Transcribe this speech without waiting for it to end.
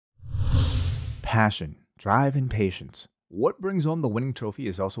passion, drive, and patience. What brings home the winning trophy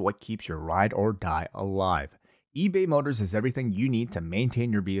is also what keeps your ride or die alive. eBay Motors has everything you need to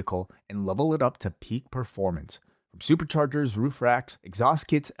maintain your vehicle and level it up to peak performance. From superchargers, roof racks, exhaust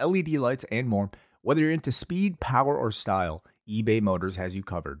kits, LED lights, and more, whether you're into speed, power, or style, eBay Motors has you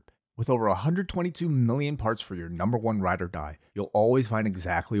covered. With over 122 million parts for your number one ride or die, you'll always find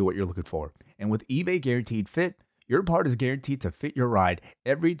exactly what you're looking for. And with eBay Guaranteed Fit, your part is guaranteed to fit your ride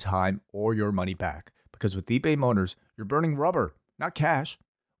every time or your money back. Because with eBay Motors, you're burning rubber, not cash.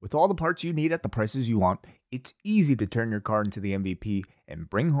 With all the parts you need at the prices you want, it's easy to turn your car into the MVP and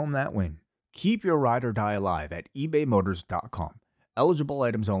bring home that win. Keep your ride or die alive at ebaymotors.com. Eligible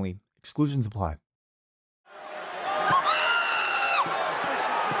items only. Exclusions apply.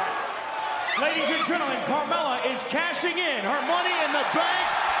 Ladies and gentlemen, Carmella is cashing in her Money in the Bank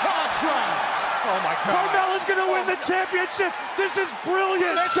contract. Oh my God. Carmella's going to win the championship. This is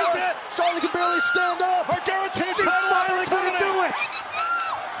brilliant. This is it. Charlotte can barely stand up. Her guaranteed She's finally going to do it.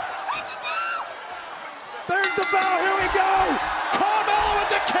 There's the bow. Here we go. Carmella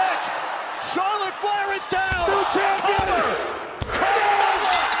with the kick. Charlotte Flair is down. New champion.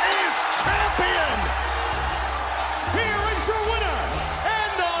 Carmella is champion. Here is your winner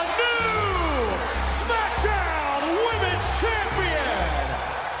and the new SmackDown Women's Champion,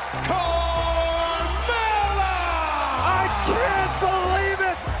 Carmella. I can't believe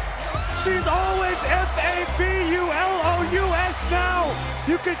it. She's always F-A-B-U-L-O-U-S now.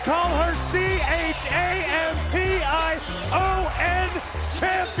 You could call her C-H-A-M-P-I-O-N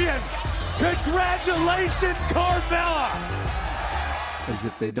champion. Congratulations, Carmella. As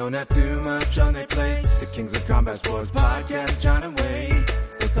if they don't have too much on their plates. The Kings of Combat Sports Podcast, John and Wade.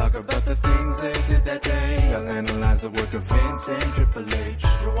 They'll talk about the things they did that day. They'll analyze the work of Vince and Triple H.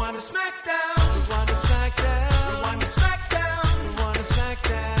 Rewind to SmackDown. Rewind to SmackDown. Rewind to SmackDown. Rewind to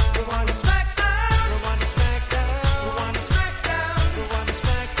SmackDown. Rewind to SmackDown. Rewind to SmackDown. Rewind to SmackDown. Rewind to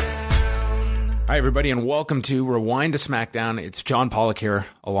SmackDown. Hi, everybody, and welcome to Rewind to SmackDown. It's John Pollock here,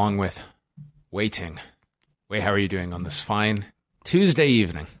 along with Wei Ting. Wei, how are you doing on this fine Tuesday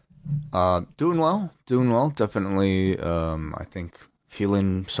evening? Doing well. Definitely, I think,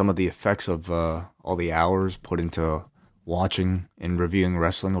 feeling some of the effects of all the hours put into watching and reviewing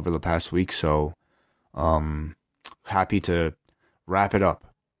wrestling over the past week. So, happy to wrap it up.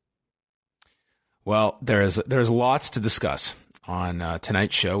 Well, there's lots to discuss on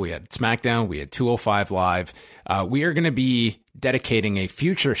tonight's show. We had SmackDown, we had 205 Live. We are going to be dedicating a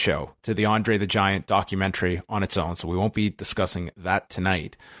future show to the Andre the Giant documentary on its own, so we won't be discussing that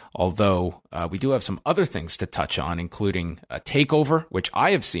tonight. Although we do have some other things to touch on, including a TakeOver, which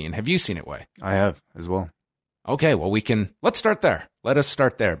I have seen. Have you seen it, Wei? I have as well. Okay, well, let's start there. Let us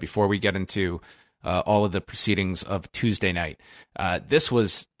start there before we get into all of the proceedings of Tuesday night. This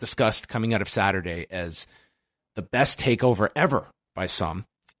was discussed coming out of Saturday as the best takeover ever by some.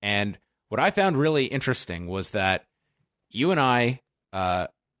 And what I found really interesting was that you and I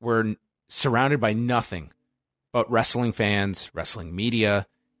were surrounded by nothing but wrestling fans, wrestling media,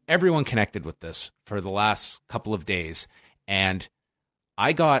 everyone connected with this for the last couple of days. And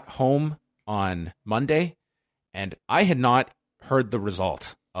I got home on Monday, and I had not heard the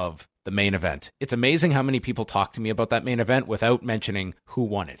result of the main event. It's amazing how many people talk to me about that main event without mentioning who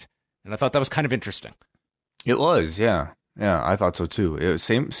won it. And I thought that was kind of interesting. It was, yeah. Yeah, I thought so too. It was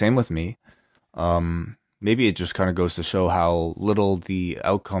same with me. Maybe it just kind of goes to show how little the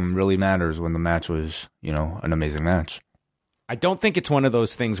outcome really matters when the match was, an amazing match. I don't think it's one of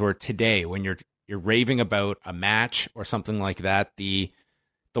those things where today, when you're raving about a match or something like that, the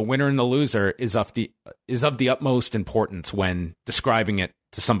winner and the loser is of the utmost importance when describing it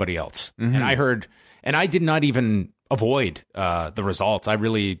to somebody else. Mm-hmm. And I did not even avoid the results. I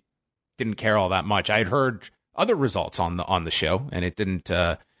really didn't care all that much. I had heard other results on the show, and it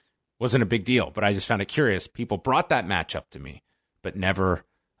wasn't a big deal, but I just found it curious. People brought that match up to me, but never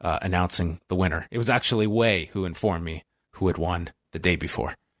announcing the winner. It was actually Wei who informed me who had won the day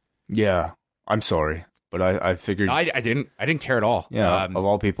before. Yeah, I'm sorry, but I figured... No, I didn't care at all. Yeah, of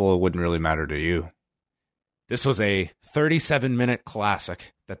all people, it wouldn't really matter to you. This was a 37-minute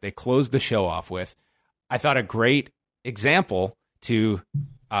classic that they closed the show off with. I thought a great example to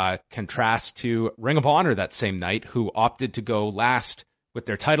contrast to Ring of Honor that same night, who opted to go last with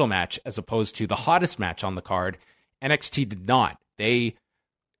their title match as opposed to the hottest match on the card. NXT did not. They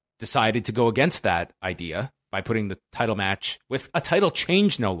decided to go against that idea by putting the title match, with a title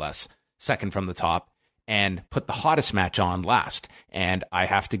change no less, second from the top, and put the hottest match on last. And I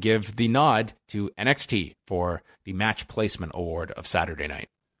have to give the nod to NXT for the match placement award of Saturday night.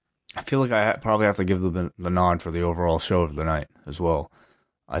 I feel like I probably have to give the nod for the overall show of the night as well.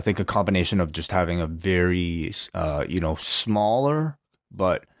 I think a combination of just having a very, smaller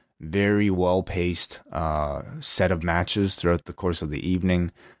but very well-paced set of matches throughout the course of the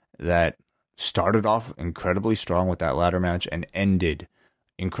evening that started off incredibly strong with that ladder match and ended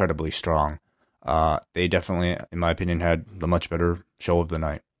incredibly strong. They definitely, in my opinion, had the much better show of the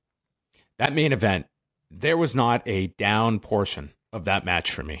night. That main event, there was not a down portion of that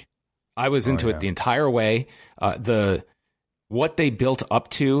match for me. I was into it the entire way. What they built up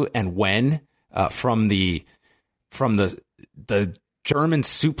to and when from the German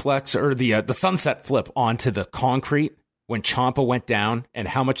suplex or the sunset flip onto the concrete when Ciampa went down and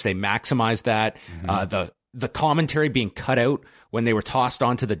how much they maximized that. The commentary being cut out when they were tossed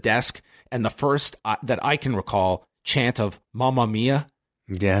onto the desk, and the first that I can recall chant of "Mamma Mia."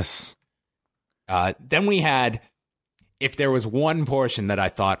 Yes. Then we had, if there was one portion that I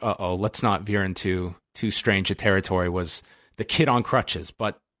thought, let's not veer into too strange a territory, was the kid on crutches,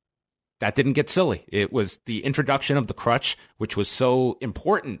 but that didn't get silly. It was the introduction of the crutch, which was so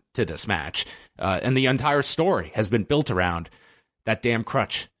important to this match. And the entire story has been built around that damn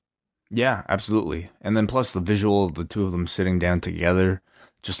crutch. Yeah, absolutely. And then plus the visual of the two of them sitting down together,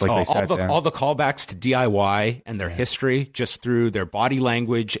 just like they sat down. All the callbacks to DIY and their history, just through their body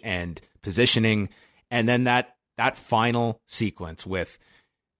language and positioning. And then that final sequence with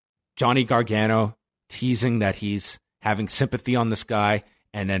Johnny Gargano teasing that he's having sympathy on this guy,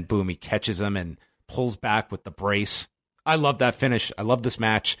 and then boom, he catches him and pulls back with the brace. I love that finish. I love this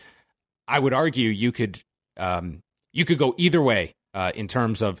match. I would argue you could go either way in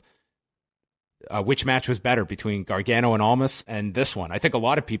terms of which match was better between Gargano and Almas and this one. I think a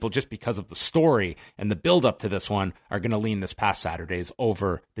lot of people, just because of the story and the build up to this one, are going to lean this past Saturday's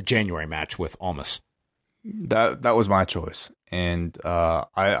over the January match with Almas. That was my choice. And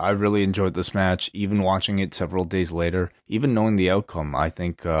I really enjoyed this match, even watching it several days later. Even knowing the outcome, I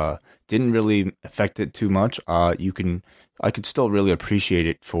think didn't really affect it too much. I could still really appreciate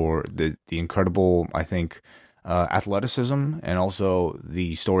it for the incredible, I think, athleticism and also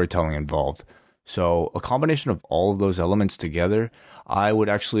the storytelling involved. So a combination of all of those elements together, I would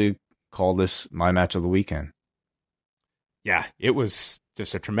actually call this my match of the weekend. Yeah, it was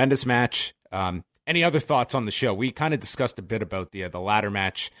just a tremendous match. Any other thoughts on the show? We kind of discussed a bit about the ladder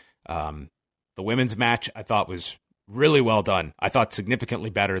match. The women's match I thought was really well done. I thought significantly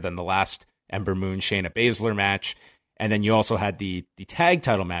better than the last Ember Moon Shayna Baszler match. And then you also had the tag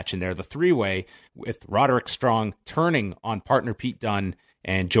title match in there, the three-way with Roderick Strong turning on partner Pete Dunne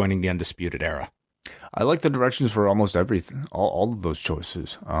and joining the Undisputed Era. I like the directions for almost everything, all of those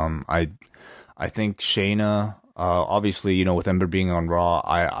choices. I think Shayna, obviously, with Ember being on Raw,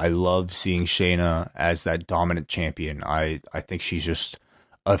 I love seeing Shayna as that dominant champion. I think she's just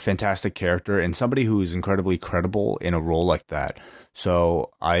a fantastic character and somebody who is incredibly credible in a role like that.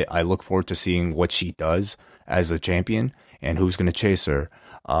 So I look forward to seeing what she does as a champion and who's going to chase her.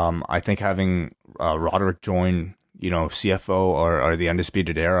 I think having Roderick join, CFO or the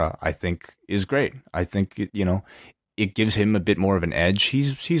Undisputed Era, I think is great. I think, it gives him a bit more of an edge.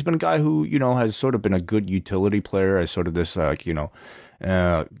 He's been a guy who, has sort of been a good utility player as sort of this,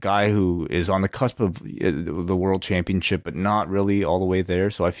 guy who is on the cusp of the world championship, but not really all the way there.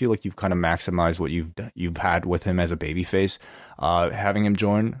 So I feel like you've kind of maximized what you've had with him as a babyface. Having him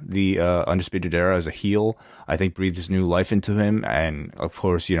join the Undisputed Era as a heel, I think breathes new life into him, and of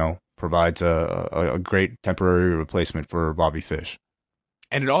course, provides a great temporary replacement for Bobby Fish.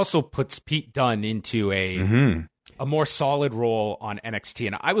 And it also puts Pete Dunne into a more solid role on NXT.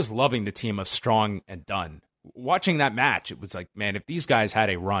 And I was loving the team of Strong and Dunne. Watching that match, it was like, man, if these guys had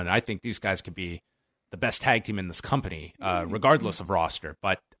a run, I think these guys could be the best tag team in this company, regardless of roster.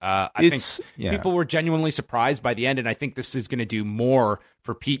 But I think people were genuinely surprised by the end, and I think this is going to do more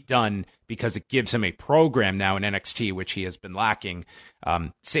for Pete Dunne because it gives him a program now in NXT, which he has been lacking,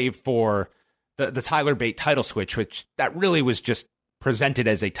 save for the Tyler Bate title switch, which that really was just presented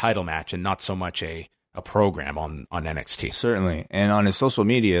as a title match and not so much a program on NXT. Certainly. And on his social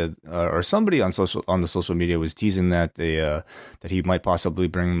media, or somebody on the social media was teasing that that he might possibly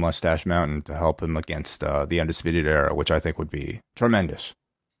bring Mustache Mountain to help him against the Undisputed Era, which I think would be tremendous.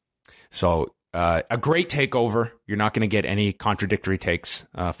 So a great takeover. You're not going to get any contradictory takes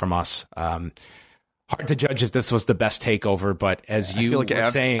from us. Hard to judge if this was the best takeover, but as you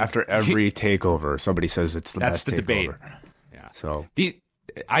were saying, after every takeover, somebody says it's the best takeover. That's the debate. Yeah. So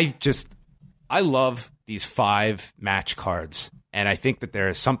I love these 5 match cards, and I think that there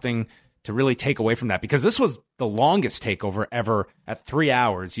is something to really take away from that, because this was the longest takeover ever at 3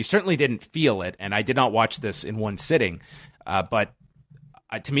 hours. You certainly didn't feel it, and I did not watch this in one sitting, but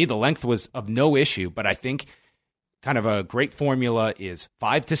to me, the length was of no issue, but I think kind of a great formula is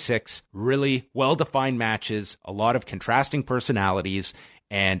 5 to 6 really well-defined matches, a lot of contrasting personalities,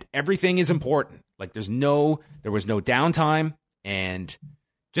 and everything is important. Like there was no downtime, and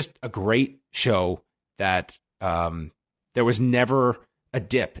just a great show that there was never a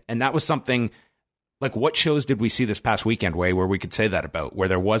dip. And that was something, like what shows did we see this past weekend, Wai, where we could say that about, where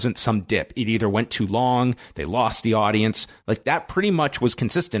there wasn't some dip? It either went too long, they lost the audience. Like that pretty much was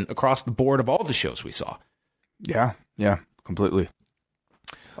consistent across the board of all the shows we saw. Yeah, completely.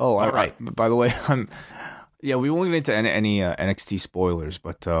 Oh, all right. By the way, we won't get into any NXT spoilers,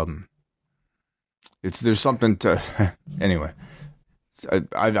 but there's something to anyway.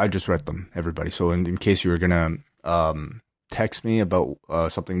 I just read them, everybody. So in case you were gonna text me about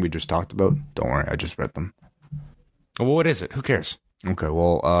something we just talked about, don't worry, I just read them. Well, what is it? Who cares? Okay,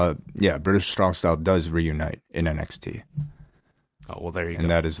 well, British Strong Style does reunite in NXT. Oh, well, there you go. And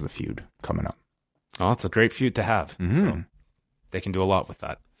that is the feud coming up. Oh, it's a great feud to have. Mm-hmm. So they can do a lot with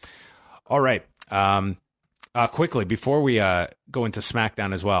that. All right. Quickly, before we go into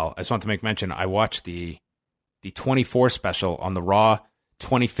SmackDown as well, I just want to make mention, I watched the 24 special on the Raw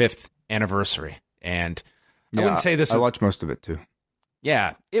 25th anniversary. And I wouldn't say this I watched most of it too.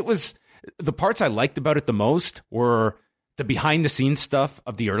 Yeah, it was, the parts I liked about it the most were the behind the scenes stuff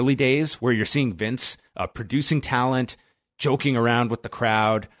of the early days, where you're seeing Vince producing talent, joking around with the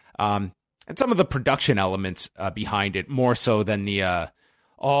crowd, and some of the production elements behind it, more so than the ad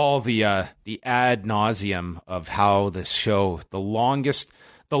nauseum of how this show, the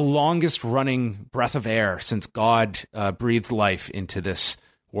longest running breath of air since God breathed life into this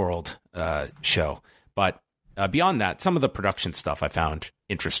world show. But beyond that, some of the production stuff I found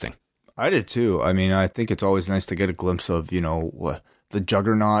interesting. I did too. I mean, I think it's always nice to get a glimpse of, the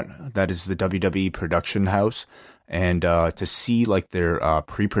juggernaut that is the WWE production house, and to see like their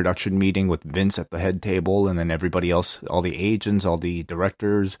pre-production meeting with Vince at the head table, and then everybody else, all the agents, all the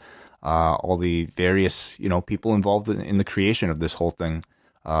directors, all the various, people involved in the creation of this whole thing.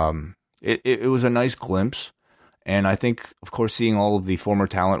 It was a nice glimpse. And I think, of course, seeing all of the former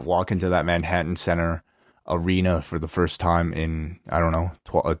talent walk into that Manhattan Center arena for the first time in,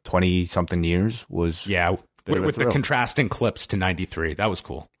 20-something years was... Yeah, with the contrasting clips to 93. That was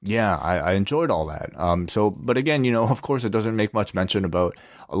cool. Yeah, I enjoyed all that. But again, of course, it doesn't make much mention about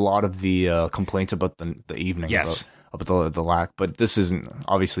a lot of the complaints about the evening. Yes. About the lack. But this isn't...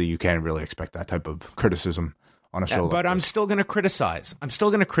 Obviously, you can't really expect that type of criticism on a show like but this. I'm still going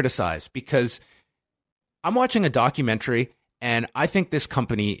to criticize. Because I'm watching a documentary, and I think this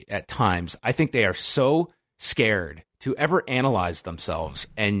company at times, I think they are so scared to ever analyze themselves.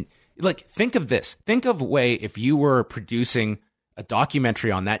 And like, think of this. Think of Wai, if you were producing a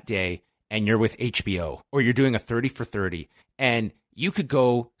documentary on that day and you're with HBO, or you're doing a 30 for 30, and you could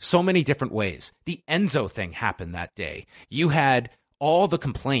go so many different ways. The Enzo thing happened that day. You had all the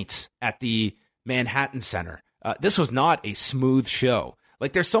complaints at the Manhattan Center. This was not a smooth show.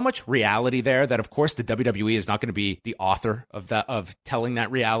 Like, there's so much reality there that, of course, the WWE is not going to be the author of telling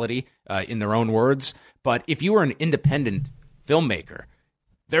that reality in their own words. But if you were an independent filmmaker,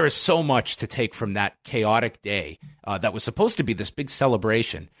 there is so much to take from that chaotic day that was supposed to be this big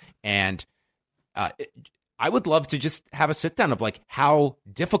celebration. And I would love to just have a sit down of like how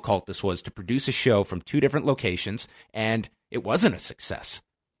difficult this was to produce a show from two different locations, and it wasn't a success.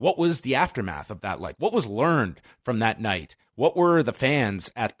 What was the aftermath of that like? What was learned from that night? What were the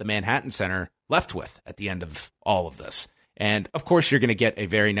fans at the Manhattan Center left with at the end of all of this? And of course, you're going to get a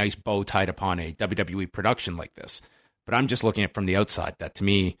very nice bow tied upon a WWE production like this. But I'm just looking at it from the outside that, to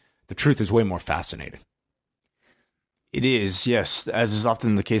me, the truth is way more fascinating. It is, yes, as is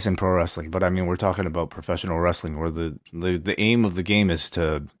often the case in pro wrestling. But I mean, we're talking about professional wrestling, where the aim of the game is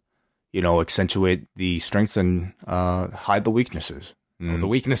to, accentuate the strengths and hide the weaknesses. Well, the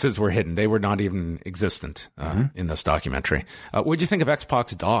weaknesses were hidden. They were not even existent in this documentary. What did you think of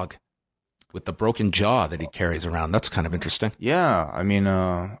X-Pac's dog with the broken jaw that he carries around? That's kind of interesting. Yeah, I mean,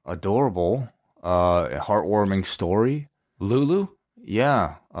 adorable, heartwarming story. Lulu?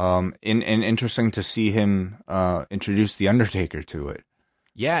 Yeah, and interesting to see him introduce The Undertaker to it.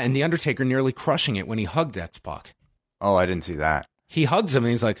 Yeah, and The Undertaker nearly crushing it when he hugged X-Pac. Oh, I didn't see that. He hugs him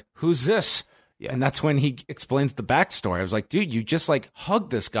and he's like, "Who's this?" Yeah. And that's when he explains the backstory. I was like, dude, you just like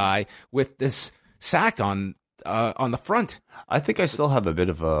hugged this guy with this sack on the front. I think I still have a bit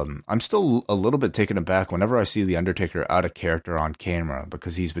of I'm still a little bit taken aback whenever I see The Undertaker out of character on camera,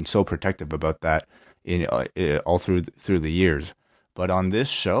 because he's been so protective about that in all through the years. But on this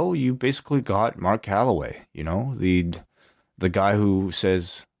show, you basically got Mark Calloway, the guy who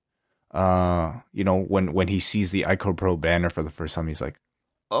says, when he sees the ICO Pro banner for the first time, he's like,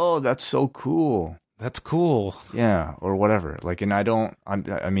 "Oh, that's so cool." That's cool. Yeah, or whatever. Like, and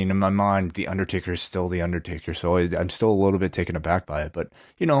I mean, in my mind, The Undertaker is still The Undertaker, so I'm still a little bit taken aback by it. But,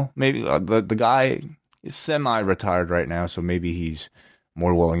 you know, maybe the guy is semi-retired right now, so maybe he's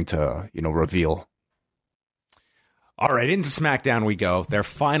more willing to, you know, reveal. All right, into SmackDown we go. Their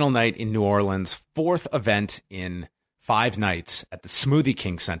final night in New Orleans, 4th event in 5 nights at the Smoothie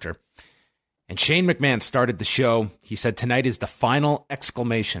King Center. And Shane McMahon started the show. He said tonight is the final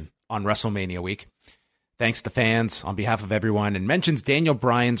exclamation on WrestleMania week. Thanks to fans on behalf of everyone, and mentions Daniel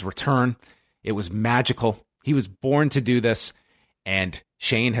Bryan's return. It was magical. He was born to do this, and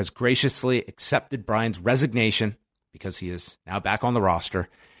Shane has graciously accepted Bryan's resignation because he is now back on the roster,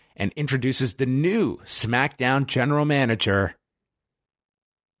 and introduces the new SmackDown general manager,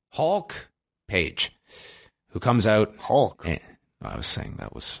 Hulk Page, who comes out. Hulk. And I was saying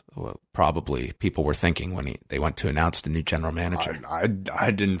that was what probably people were thinking when they went to announce the new general manager. I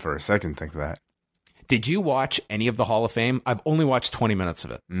didn't for a second think that. Did you watch any of the Hall of Fame? I've only watched 20 minutes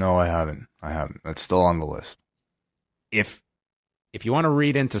of it. No, I haven't. That's still on the list. If you want to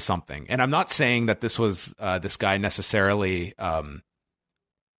read into something, and I'm not saying that this was this guy necessarily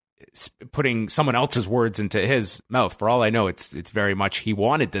putting someone else's words into his mouth. For all I know, it's very much he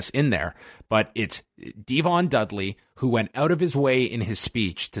wanted this in there. But it's Devon Dudley who went out of his way in his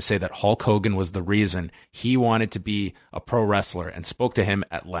speech to say that Hulk Hogan was the reason he wanted to be a pro wrestler, and spoke to him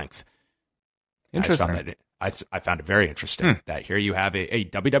at length. Interesting. I found it very interesting that here you have a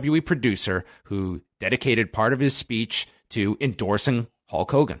WWE producer who dedicated part of his speech to endorsing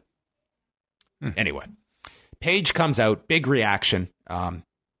Hulk Hogan. Anyway, Paige comes out, big reaction. I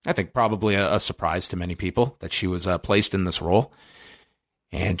think probably a surprise to many people that she was placed in this role.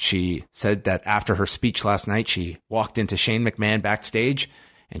 And she said that after her speech last night, she walked into Shane McMahon backstage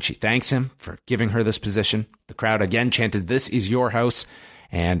and she thanks him for giving her this position. The crowd again chanted, "This is your house."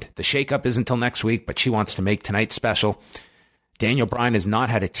 And the shakeup is until next week, but she wants to make tonight special. Daniel Bryan has not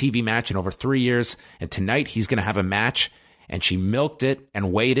had a TV match in over 3 years, and tonight he's going to have a match. And she milked it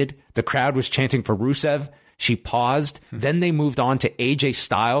and waited. The crowd was chanting for Rusev. She paused. Then they moved on to AJ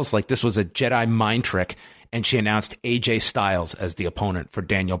Styles like this was a Jedi mind trick. And she announced AJ Styles as the opponent for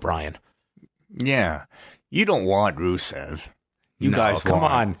Daniel Bryan. Yeah. You don't want Rusev. You guys come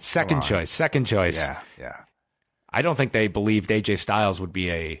want. on. Second choice. Yeah. I don't think they believed AJ Styles would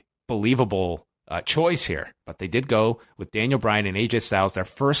be a believable choice here, but they did go with Daniel Bryan and AJ Styles, their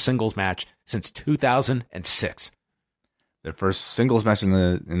first singles match since 2006. Their first singles match in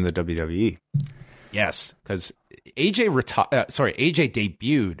the WWE. Yes, because AJ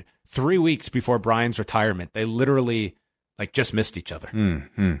debuted 3 weeks before Bryan's retirement. They literally just missed each other.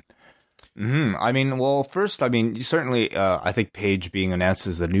 I mean, well, first, certainly, I think Paige being announced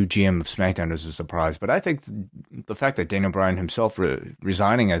as the new GM of SmackDown is a surprise. But I think the fact that Daniel Bryan himself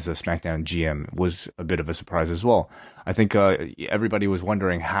resigning as the SmackDown GM was a bit of a surprise as well. I think everybody was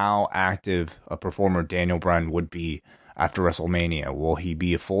wondering how active a performer Daniel Bryan would be after WrestleMania. Will he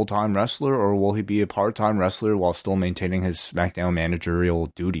be a full-time wrestler, or will he be a part-time wrestler while still maintaining his SmackDown managerial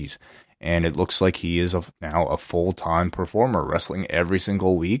duties? And it looks like he is now a full-time performer, wrestling every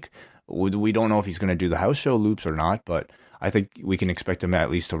single week. We don't know if he's going to do the house show loops or not, but I think we can expect him at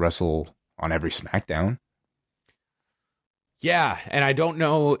least to wrestle on every SmackDown. Yeah, and I don't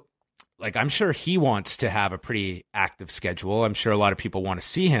know, I'm sure he wants to have a pretty active schedule. I'm sure a lot of people want to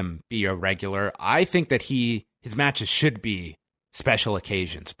see him be a regular. I think that his matches should be special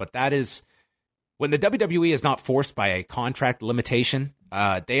occasions, but that is when the WWE is not forced by a contract limitation,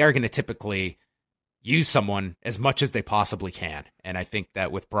 they are going to typically use someone as much as they possibly can. And I think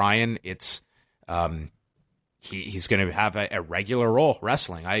that with Bryan, it's he's going to have a regular role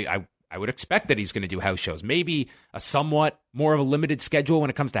wrestling. I would expect that he's going to do house shows, maybe a somewhat more of a limited schedule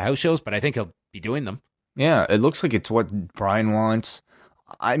when it comes to house shows, but I think he'll be doing them. Yeah, it looks like it's what Bryan wants.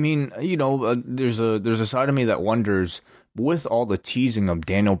 I mean, there's a side of me that wonders, with all the teasing of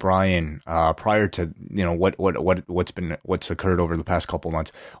Daniel Bryan prior to what's occurred over the past couple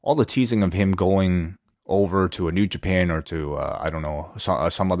months, all the teasing of him going over to a New Japan or to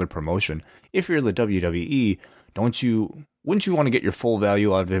some other promotion. If you're the WWE, wouldn't you want to get your full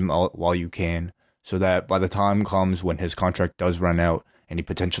value out of him while you can, so that by the time comes when his contract does run out and he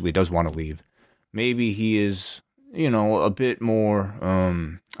potentially does want to leave, maybe he is a bit more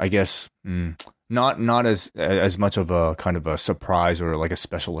not as much of a kind of a surprise or like a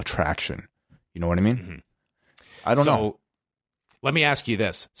special attraction. You know what I mean? Mm-hmm. I don't know. Let me ask you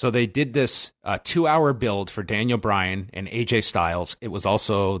this. So they did this 2-hour build for Daniel Bryan and AJ Styles. It was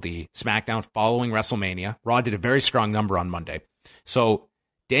also the SmackDown following WrestleMania. Raw did a very strong number on Monday. So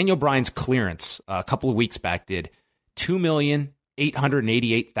Daniel Bryan's clearance a couple of weeks back did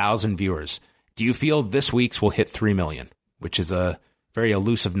 2,888,000 viewers. Do you feel this week's will hit 3 million, which is a very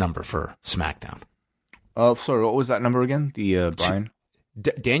elusive number for SmackDown? Sorry, what was that number again? The Bryan?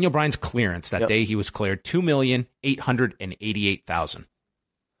 Daniel Bryan's clearance that day he was cleared 2,888,000.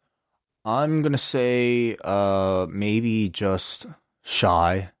 I'm gonna say maybe just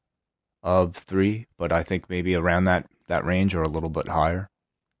shy of 3, but I think maybe around that range or a little bit higher.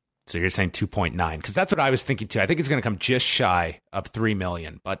 So you're saying 2.9, because that's what I was thinking too. I think it's going to come just shy of 3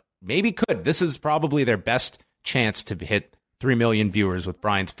 million, but maybe could. This is probably their best chance to hit 3 million viewers with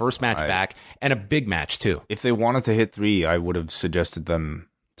Bryan's first match back and a big match too. If they wanted to hit 3, I would have suggested them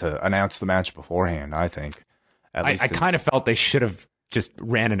to announce the match beforehand, I think. I kind of felt they should have just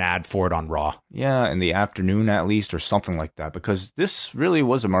ran an ad for it on Raw. Yeah, in the afternoon at least, or something like that, because this really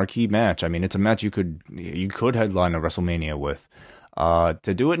was a marquee match. I mean, it's a match you could headline a WrestleMania with. To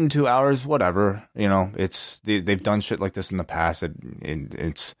do it in 2 hours, whatever, they've done shit like this in the past.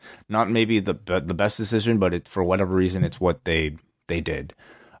 It's not maybe the best decision, but for whatever reason, it's what they did.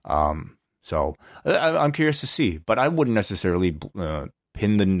 So I'm curious to see, but I wouldn't necessarily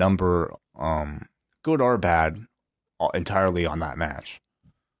pin the number, good or bad, entirely on that match.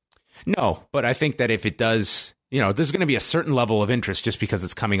 No, but I think that if it does, there's going to be a certain level of interest just because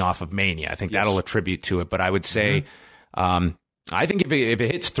it's coming off of Mania. I think that'll attribute to it. But I would say, I think if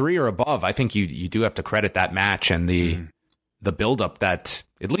it hits 3 or above, I think you do have to credit that match and the buildup that,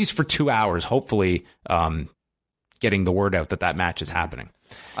 at least for 2 hours, hopefully getting the word out that match is happening.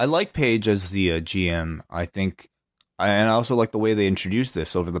 I like Paige as the GM. I think, and I also like the way they introduced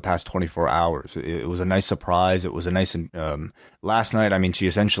this over the past 24 hours. It was a nice surprise. It was a nice, last night, I mean, she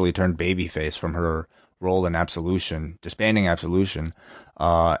essentially turned babyface from her role in Absolution, disbanding Absolution,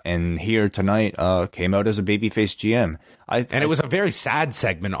 and here tonight came out as a babyface GM. And it was a very sad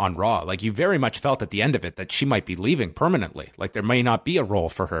segment on Raw. Like, you very much felt at the end of it that she might be leaving permanently. Like, there may not be a role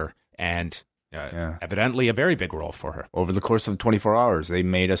for her, and evidently a very big role for her. Over the course of 24 hours, they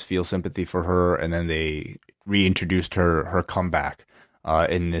made us feel sympathy for her, and then they reintroduced her comeback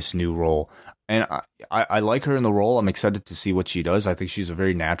in this new role. And I like her in the role. I'm excited to see what she does. I think she's a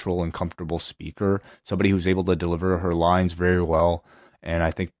very natural and comfortable speaker, somebody who's able to deliver her lines very well. And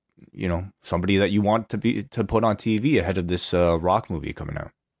I think, somebody that you want to put on TV ahead of this Rock movie coming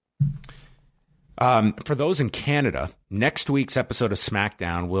out. For those in Canada, next week's episode of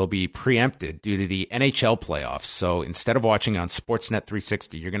SmackDown will be preempted due to the NHL playoffs. So instead of watching it on Sportsnet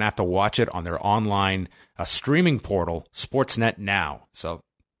 360, you're going to have to watch it on their online streaming portal, Sportsnet Now. So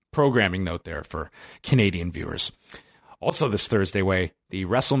programming note there for Canadian viewers. Also this Thursday, the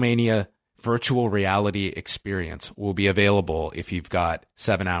WrestleMania virtual reality experience will be available if you've got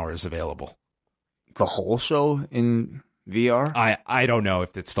 7 hours available. The whole show in VR? I don't know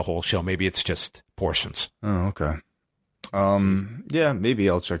if it's the whole show. Maybe it's just portions. Oh, okay. Yeah, maybe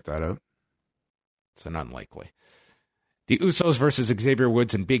I'll check that out. It's an unlikely. The Usos versus Xavier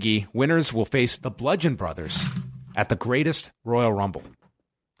Woods and Big E. Winners will face the Bludgeon Brothers at the Greatest Royal Rumble.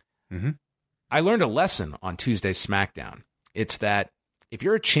 Mm-hmm. I learned a lesson on Tuesday's SmackDown. It's that if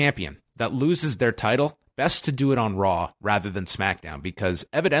you're a champion that loses their title, best to do it on Raw rather than SmackDown, because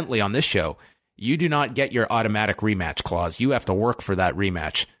evidently on this show, you do not get your automatic rematch clause. You have to work for that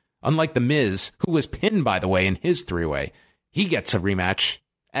rematch. Unlike The Miz, who was pinned, by the way, in his 3-way, he gets a rematch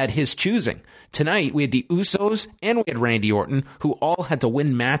at his choosing. Tonight, we had the Usos and we had Randy Orton, who all had to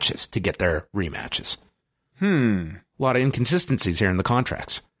win matches to get their rematches. A lot of inconsistencies here in the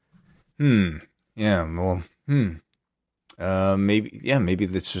contracts. Yeah, well, maybe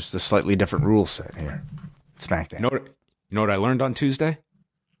that's just a slightly different rule set here. SmackDown. You know what I learned on Tuesday?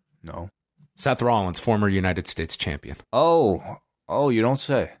 No. Seth Rollins, former United States champion. Oh, you don't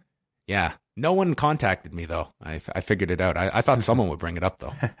say. Yeah. No one contacted me, though. I figured it out. I thought someone would bring it up,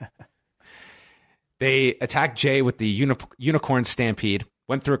 though. They attacked Jay with the Unicorn Stampede,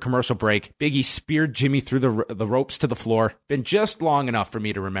 went through a commercial break. Big E speared Jimmy through the ropes to the floor. Been just long enough for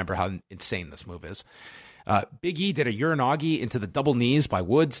me to remember how insane this move is. Big E did a Uranagi into the double knees by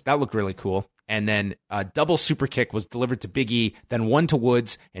Woods. That looked really cool. And then a double super kick was delivered to Big E, then one to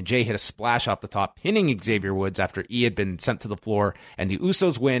Woods, and Jay hit a splash off the top, pinning Xavier Woods after E had been sent to the floor. And the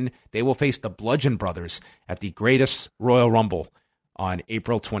Usos win. They will face the Bludgeon Brothers at the Greatest Royal Rumble on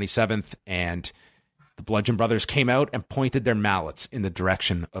April 27th. And the Bludgeon Brothers came out and pointed their mallets in the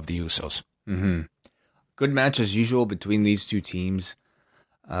direction of the Usos. Mm-hmm. Good match as usual between these two teams.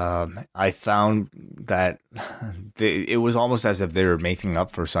 I found that it was almost as if they were making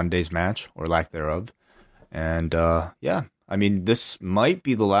up for Sunday's match, or lack thereof. And yeah, I mean, this might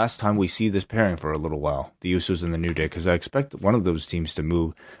be the last time we see this pairing for a little while, the Usos and the New Day, because I expect one of those teams to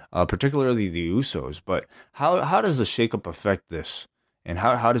move, particularly the Usos. But how does the shakeup affect this And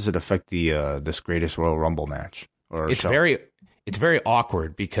how does it affect the this Greatest Royal Rumble match? It's very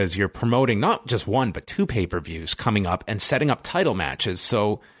awkward because you're promoting not just one, but 2 pay-per-views coming up and setting up title matches.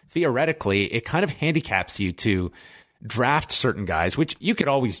 So theoretically, it kind of handicaps you to draft certain guys, which you could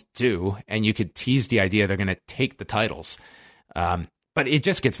always do, and you could tease the idea they're going to take the titles. But it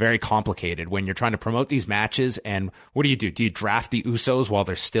just gets very complicated when you're trying to promote these matches. And what do? Do you draft the Usos while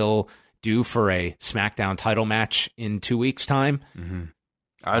they're still due for a SmackDown title match in 2 weeks' time? Mm-hmm.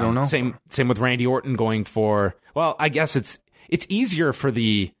 I don't know. Same with Randy Orton going for, well, I guess it's easier for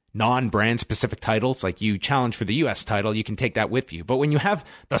the non-brand specific titles. Like you challenge for the US title, you can take that with you. But when you have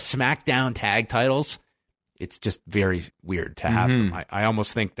the SmackDown tag titles, it's just very weird to have them. I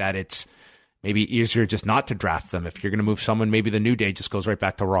almost think that it's maybe easier just not to draft them. If you're going to move someone, maybe the New Day just goes right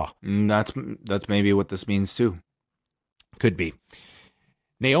back to Raw. That's maybe what this means too. Could be.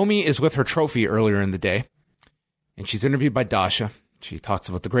 Naomi is with her trophy earlier in the day, and she's interviewed by Dasha. She talks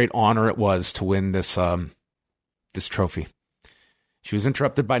about the great honor it was to win this this trophy. She was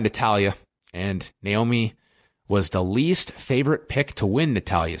interrupted by Natalya, and Naomi was the least favorite pick to win,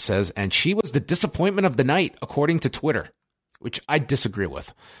 Natalya says, and she was the disappointment of the night, according to Twitter, which I disagree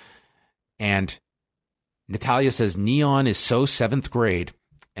with. And Natalya says Neon is so 7th grade,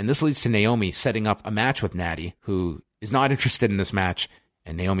 and this leads to Naomi setting up a match with Natty, who is not interested in this match,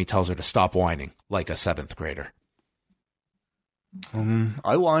 and Naomi tells her to stop whining like a 7th grader.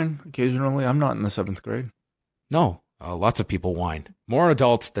 I whine occasionally. I'm not in the 7th grade. No, lots of people whine. More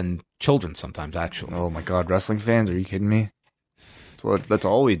adults than children sometimes, actually. Oh my God, wrestling fans, are you kidding me? That's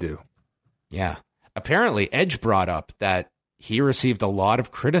all we do. Yeah. Apparently, Edge brought up that he received a lot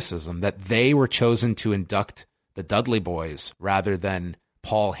of criticism that they were chosen to induct the Dudley Boys rather than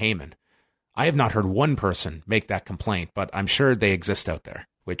Paul Heyman. I have not heard one person make that complaint, but I'm sure they exist out there,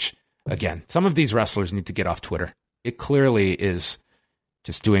 which, again, some of these wrestlers need to get off Twitter. It clearly is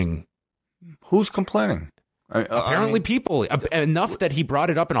just doing... Who's complaining? Apparently people. Enough that he brought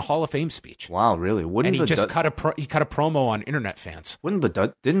it up in a Hall of Fame speech. Wow, really? And he just cut a promo on internet fans.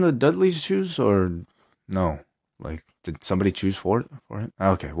 Didn't the Dudleys choose, or no? Like, did somebody choose for it?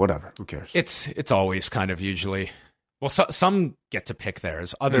 Okay, whatever. Who cares? It's always kind of usually... Well, some get to pick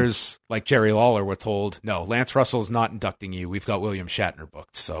theirs. Others, like Jerry Lawler, were told, no, Lance Russell's not inducting you. We've got William Shatner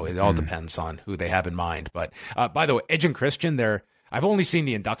booked. So it all depends on who they have in mind. But by the way, Edge and Christian, I've only seen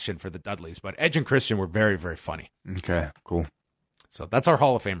the induction for the Dudleys, but Edge and Christian were very, very funny. Okay, cool. So that's our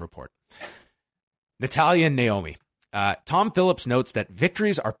Hall of Fame report. Natalya and Naomi. Tom Phillips notes that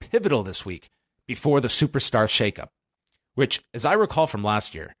victories are pivotal this week before the superstar shakeup, which, as I recall from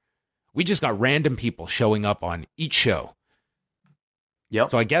last year, we just got random people showing up on each show.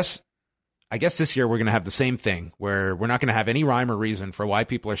 Yep. So I guess this year we're going to have the same thing, where we're not going to have any rhyme or reason for why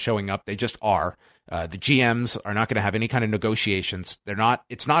people are showing up. They just are. The GMs are not going to have any kind of negotiations.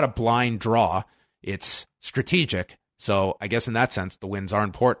 It's not a blind draw. It's strategic. So I guess in that sense, the wins are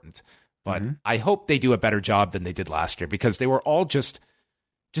important. But I hope they do a better job than they did last year, because they were all just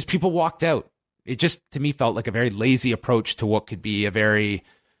people walked out. It just, to me, felt like a very lazy approach to what could be a very...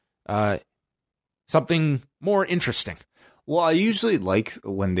 something more interesting. Well, I usually like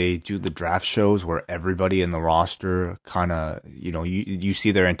when they do the draft shows where everybody in the roster kind of, you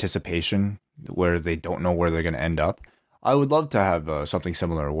see their anticipation where they don't know where they're going to end up. I would love to have something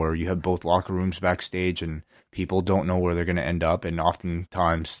similar where you have both locker rooms backstage and people don't know where they're going to end up, and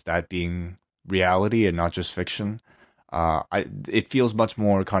oftentimes that being reality and not just fiction. It feels much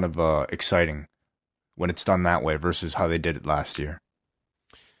more kind of exciting when it's done that way versus how they did it last year.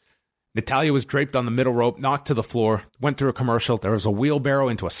 Natalya was draped on the middle rope, knocked to the floor, went through a commercial. There was a wheelbarrow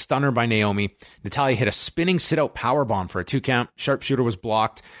into a stunner by Naomi. Natalya hit a spinning sit-out powerbomb for a 2 count. Sharpshooter was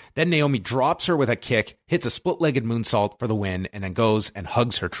blocked. Then Naomi drops her with a kick, hits a split-legged moonsault for the win, and then goes and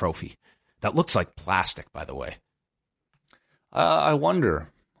hugs her trophy. That looks like plastic, by the way. I wonder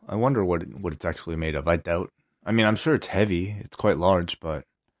what it's actually made of. I doubt. I mean, I'm sure it's heavy. It's quite large, but...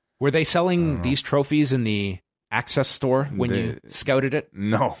 Were they selling these trophies in the Access store when you scouted it?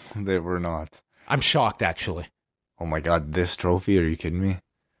 No, they were not. I'm shocked, actually. Oh my God, this trophy? Are you kidding me?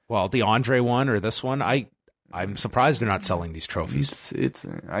 Well, the Andre one or this one, I'm surprised they're not selling these trophies.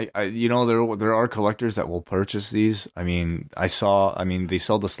 There are collectors that will purchase these. I mean, they sell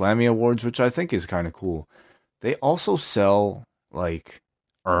the Slammy Awards, which I think is kind of cool. They also sell like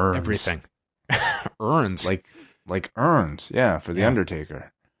urns. Everything. Urns. Like urns, yeah, for the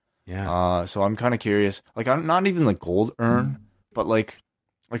Undertaker. Yeah. So I'm kind of curious. Like, I'm not even the gold urn, but like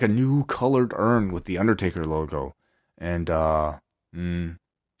a new colored urn with the Undertaker logo. And I don't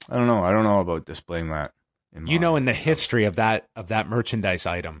know. I don't know about displaying that. In the history of that merchandise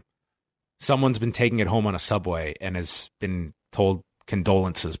item, someone's been taking it home on a subway and has been told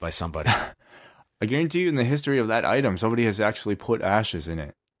condolences by somebody. I guarantee you in the history of that item, somebody has actually put ashes in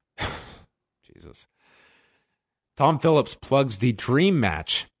it. Jesus. Tom Phillips plugs the dream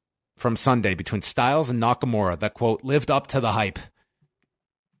match from Sunday between Styles and Nakamura that, quote, lived up to the hype.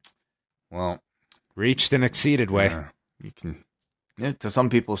 Well, reached and exceeded way. You can, yeah, to some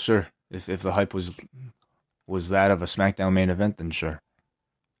people, sure. If the hype was that of a SmackDown main event, then sure.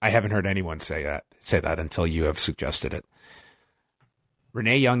 I haven't heard anyone say that until you have suggested it.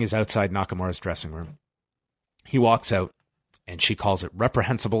 Renee Young is outside Nakamura's dressing room. He walks out, and she calls it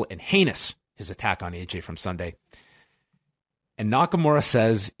reprehensible and heinous, his attack on AJ from Sunday. And Nakamura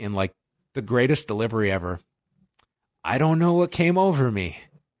says, in like the greatest delivery ever, I don't know what came over me.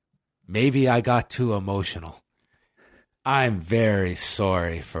 Maybe I got too emotional. I'm very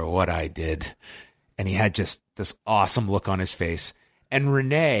sorry for what I did. And he had just this awesome look on his face. And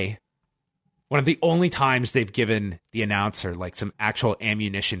Renee, one of the only times they've given the announcer like some actual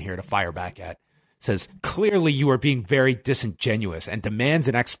ammunition here to fire back at, says, clearly you are being very disingenuous, and demands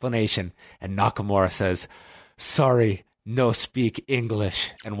an explanation. And Nakamura says, sorry, no speak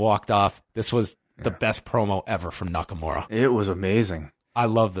English, and walked off. This was the best promo ever from Nakamura. It was amazing. I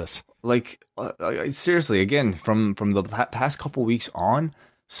love this. Like, seriously, again, from the past couple weeks on,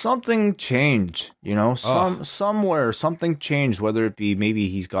 something changed, you know, somewhere something changed, whether it be maybe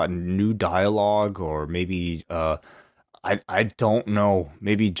he's gotten new dialogue or maybe, I don't know,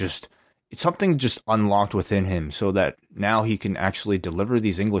 maybe just something just unlocked within him so that now he can actually deliver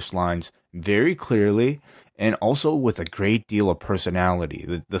these English lines very clearly and also with a great deal of personality,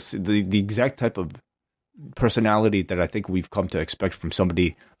 the exact type of personality that I think we've come to expect from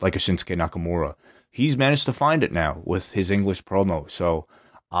somebody like a Shinsuke Nakamura. He's managed to find it now with his English promo. So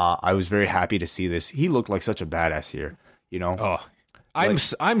I was very happy to see this. He looked like such a badass here, you know. Oh,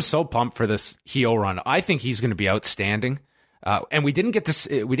 I'm so pumped for this heel run. I think he's going to be outstanding. And we didn't get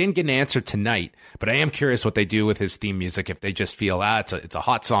an answer tonight, but I am curious what they do with his theme music. If they just feel it's a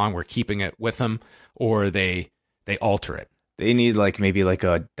hot song, we're keeping it with him, or they alter it. They need maybe a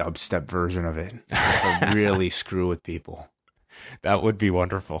dubstep version of it to really screw with people. That would be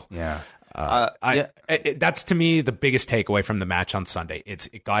wonderful. Yeah. That's to me the biggest takeaway from the match on Sunday.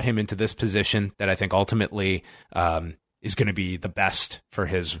 It got him into this position that I think ultimately is going to be the best for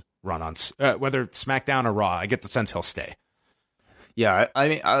his run on whether it's SmackDown or Raw. I get the sense he'll stay. Yeah, I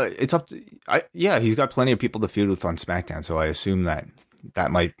mean, it's up to. He's got plenty of people to feud with on SmackDown, so I assume that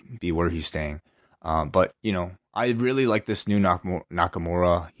might be where he's staying. But you know, I really like this new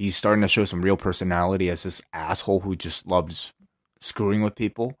Nakamura. He's starting to show some real personality as this asshole who just loves screwing with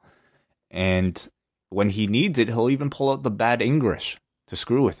people. And when he needs it, he'll even pull out the bad English to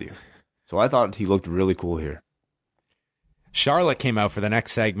screw with you. So I thought he looked really cool here. Charlotte came out for the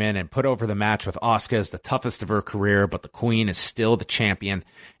next segment and put over the match with Asuka as the toughest of her career, but the Queen is still the champion,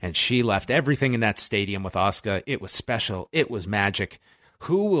 and she left everything in that stadium with Asuka. It was special. It was magic.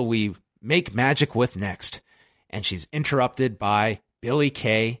 Who will we make magic with next? And she's interrupted by Billie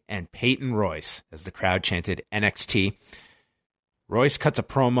Kay and Peyton Royce as the crowd chanted NXT. Royce cuts a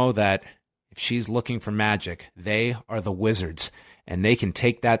promo that if she's looking for magic, they are the Wizards, and they can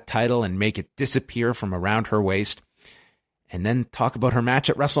take that title and make it disappear from around her waist. And then talk about her match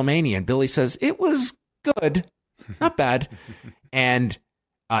at WrestleMania. And Billie says, it was good, not bad. And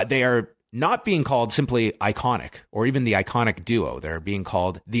they are not being called simply Iconic or even the Iconic Duo. They're being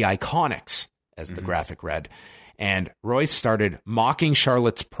called the Iconics, as the graphic read. And Royce started mocking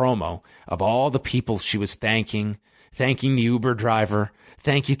Charlotte's promo of all the people she was thanking the Uber driver.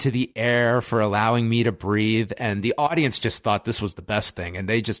 Thank you to the air for allowing me to breathe. And the audience just thought this was the best thing. And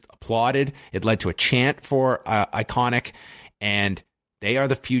they just applauded. It led to a chant for Iconic. And they are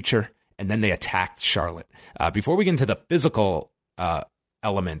the future. And then they attacked Charlotte. Before we get into the physical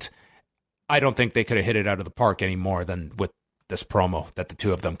element, I don't think they could have hit it out of the park any more than with this promo that the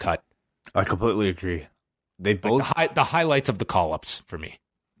two of them cut. I completely agree. They both the highlights of the call-ups for me.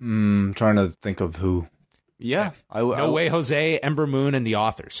 Trying to think of who. Yeah, No Way Jose, Ember Moon, and the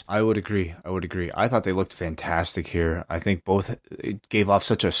Authors. I would agree. I thought they looked fantastic here. I think both gave off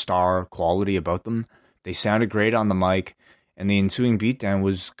such a star quality about them. They sounded great on the mic, and the ensuing beatdown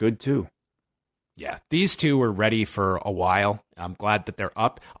was good too. Yeah, these two were ready for a while. I'm glad that they're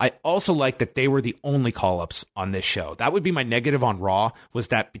up. I also like that they were the only call-ups on this show. That would be my negative on Raw, was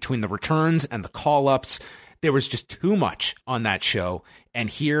that between the returns and the call-ups, there was just too much on that show.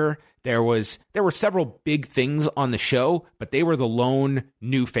 And here there were several big things on the show, but they were the lone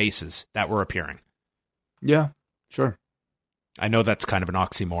new faces that were appearing. Yeah, sure. I know that's kind of an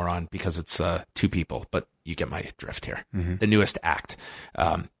oxymoron because it's two people, but you get my drift here. The newest act.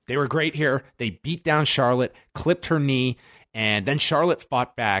 They were great here. They beat down Charlotte, clipped her knee, And then Charlotte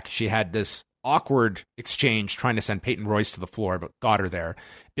fought back. She had this awkward exchange trying to send Peyton Royce to the floor, but got her there.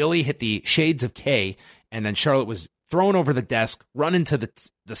 Billie hit the Shades of K, and then Charlotte was thrown over the desk, run into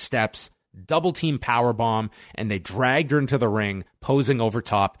the steps, double team powerbomb, and they dragged her into the ring, posing over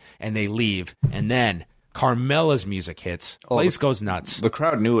top, and they leave. And then Carmella's music hits. Place goes nuts. The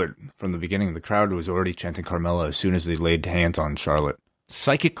crowd knew it from the beginning. The crowd was already chanting Carmella as soon as they laid hands on Charlotte.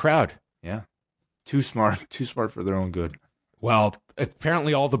 Psychic crowd. Yeah. Too smart for their own good. Well,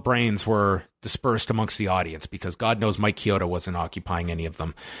 apparently all the brains were dispersed amongst the audience because God knows Mike Chioda wasn't occupying any of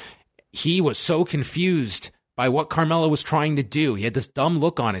them. He was so confused by what Carmella was trying to do. He had this dumb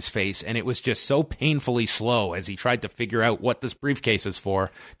look on his face, and it was just so painfully slow as he tried to figure out what this briefcase is for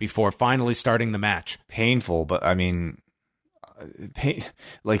before finally starting the match. Painful, but I mean,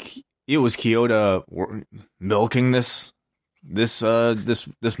 like it was Chioda milking this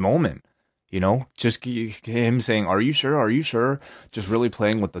moment. You know, just him saying, "Are you sure? Are you sure?" Just really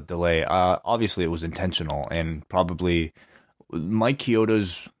playing with the delay. Obviously, it was intentional, and probably Mike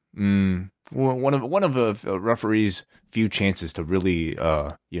Chioda's one of the referee's few chances to really,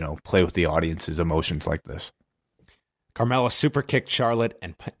 play with the audience's emotions like this. Carmella super kicked Charlotte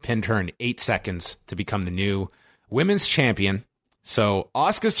and pinned her in 8 seconds to become the new women's champion. So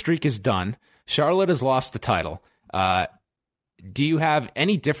Asuka's streak is done. Charlotte has lost the title. Do you have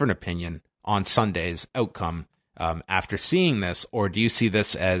any different opinion on Sunday's outcome after seeing this, or do you see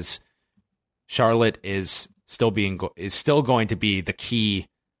this as Charlotte is still going to be the key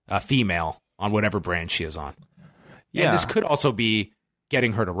female on whatever brand she is on? Yeah, and this could also be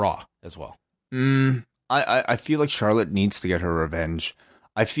getting her to Raw as well. I feel like Charlotte needs to get her revenge.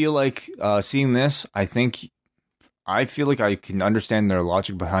 I feel like seeing this, I feel like I can understand their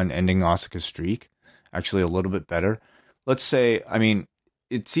logic behind ending Asuka's streak actually a little bit better. Let's say, I mean,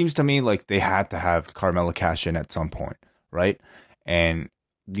 it seems to me like they had to have Carmella cash in at some point, right? And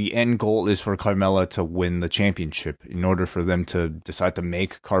the end goal is for Carmella to win the championship in order for them to decide to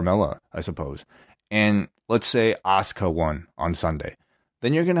make Carmella, I suppose. And let's say Asuka won on Sunday.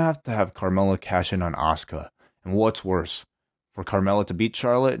 Then you're going to have Carmella cash in on Asuka. And what's worse, for Carmella to beat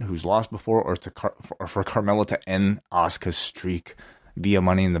Charlotte, who's lost before, or for Carmella to end Asuka's streak via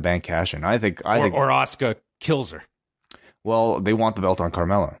Money in the Bank cash in? I think Asuka kills her. Well, they want the belt on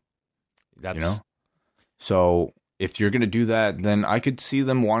Carmella. So if you're going to do that, then I could see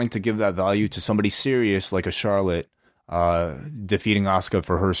them wanting to give that value to somebody serious like a Charlotte defeating Asuka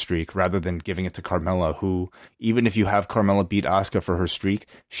for her streak rather than giving it to Carmella, who, even if you have Carmella beat Asuka for her streak,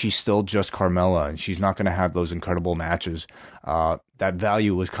 she's still just Carmella, and she's not going to have those incredible matches. That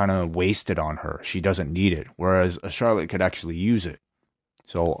value was kind of wasted on her. She doesn't need it, whereas a Charlotte could actually use it.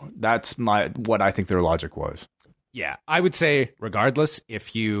 So that's what I think their logic was. Yeah, I would say regardless, I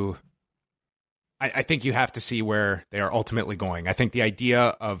think you have to see where they are ultimately going. I think the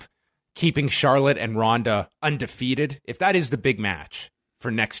idea of keeping Charlotte and Ronda undefeated, if that is the big match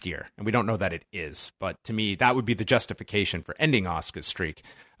for next year, and we don't know that it is, but to me, that would be the justification for ending Asuka's streak.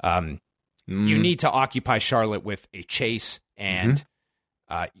 You need to occupy Charlotte with a chase, and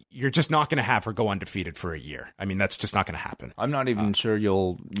you're just not going to have her go undefeated for a year. I mean, that's just not going to happen. I'm not even sure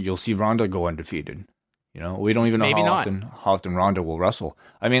you'll see Ronda go undefeated. You know, we don't even know how often Ronda will wrestle.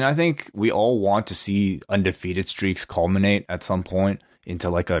 I mean, I think we all want to see undefeated streaks culminate at some point into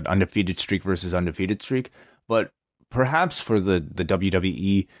like an undefeated streak versus undefeated streak. But perhaps for the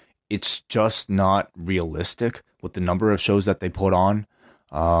WWE, it's just not realistic with the number of shows that they put on,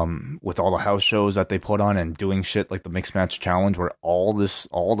 with all the house shows that they put on and doing shit like the Mixed Match Challenge where all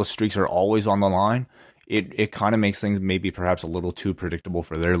the streaks are always on the line. It kind of makes things maybe perhaps a little too predictable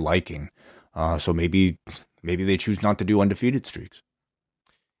for their liking. So maybe they choose not to do undefeated streaks.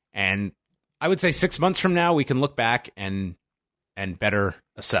 And I would say 6 months from now, we can look back and better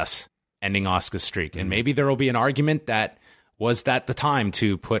assess ending Asuka's streak. And maybe there will be an argument that was that the time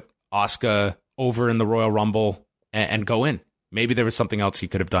to put Asuka over in the Royal Rumble and go in. Maybe there was something else he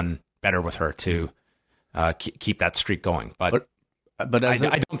could have done better with her to keep that streak going. But I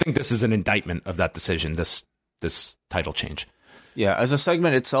don't think this is an indictment of that decision, this title change. Yeah, as a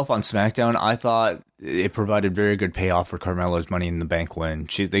segment itself on SmackDown, I thought it provided very good payoff for Carmella's Money in the Bank win.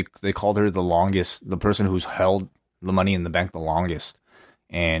 They called her the person who's held the Money in the Bank the longest.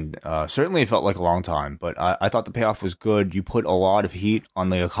 And certainly it felt like a long time, but I thought the payoff was good. You put a lot of heat on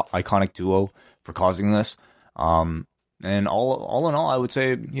the iconic duo for causing this. And all in all, I would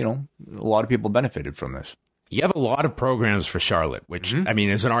say, a lot of people benefited from this. You have a lot of programs for Charlotte, which, I mean,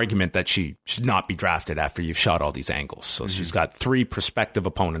 is an argument that she should not be drafted after you've shot all these angles. So she's got 3 prospective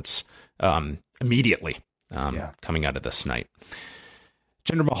opponents immediately coming out of this night.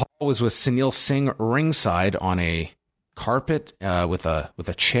 Jinder Mahal was with Sunil Singh ringside on a carpet with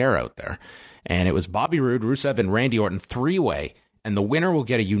a chair out there. And it was Bobby Roode, Rusev, and Randy Orton 3-way. And the winner will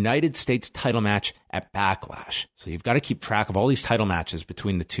get a United States title match at Backlash. So you've got to keep track of all these title matches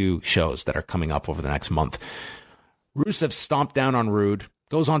between the two shows that are coming up over the next month. Rusev stomped down on Roode,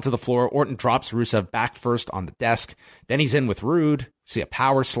 goes onto the floor. Orton drops Rusev back first on the desk. Then he's in with Roode. See a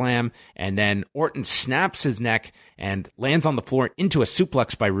power slam. And then Orton snaps his neck and lands on the floor into a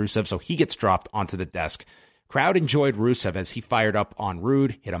suplex by Rusev. So he gets dropped onto the desk. Crowd enjoyed Rusev as he fired up on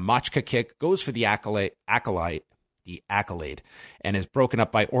Roode, hit a Machka kick, goes for the accolade, and is broken up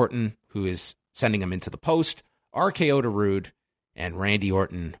by Orton, who is sending him into the post. RKO to Roode, and Randy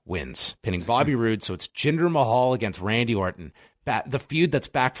Orton wins, pinning Bobby Roode. So it's Jinder Mahal against Randy Orton. The feud that's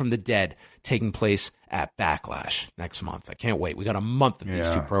back from the dead, taking place at Backlash next month. I can't wait. We got a month of these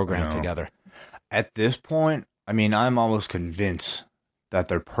two programmed together. At this point, I mean, I'm almost convinced that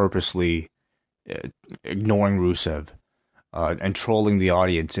they're purposely ignoring Rusev and trolling the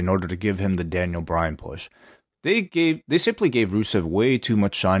audience in order to give him the Daniel Bryan push. They simply gave Rusev way too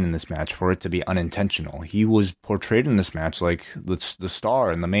much shine in this match for it to be unintentional. He was portrayed in this match like the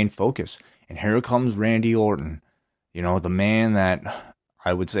star and the main focus. And here comes Randy Orton, you know, the man that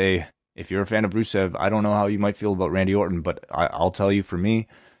I would say, if you're a fan of Rusev, I don't know how you might feel about Randy Orton, but I'll tell you, for me,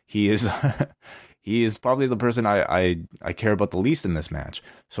 he is he is probably the person I care about the least in this match.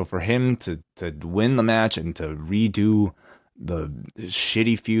 So for him to win the match and to redo the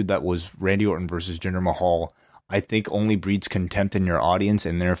shitty feud that was Randy Orton versus Jinder Mahal, I think only breeds contempt in your audience,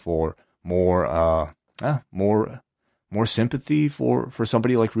 and therefore more sympathy for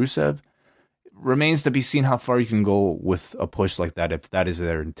somebody like Rusev. Remains to be seen how far you can go with a push like that, if that is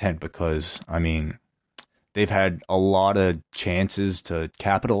their intent, because, I mean, they've had a lot of chances to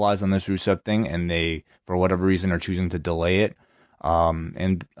capitalize on this Rusev thing, and they, for whatever reason, are choosing to delay it.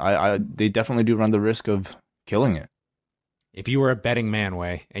 And they definitely do run the risk of killing it. If you were a betting man,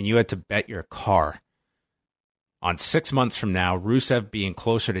 Way, and you had to bet your car on 6 months from now, Rusev being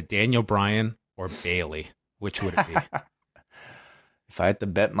closer to Daniel Bryan or Bayley, which would it be? If I had to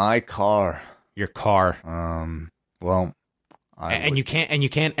bet my car, your car, well, you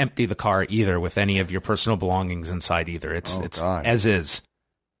can't empty the car either with any of your personal belongings inside either. It's God. As is.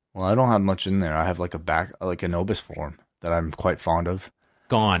 Well, I don't have much in there. I have like an Obis form that I'm quite fond of.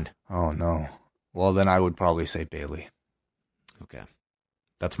 Gone. Oh no. Well, then I would probably say Bayley. Okay,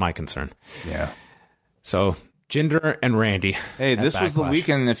 that's my concern. Yeah. So Jinder and Randy. Hey, this was the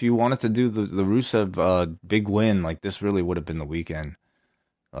weekend. If you wanted to do the Rusev big win, like, this really would have been the weekend.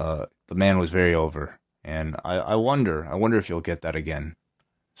 The man was very over, and I wonder if you'll get that again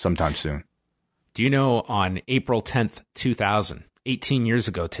sometime soon. Do you know, on April 10th, 2000, 18 years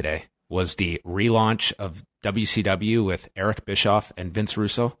ago today, was the relaunch of WCW with Eric Bischoff and Vince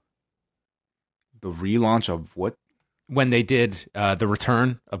Russo? The relaunch of what? When they did the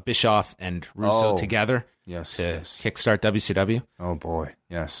return of Bischoff and Russo together to kickstart WCW. Oh, boy.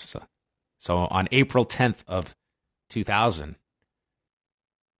 Yes. So on April 10th of 2000,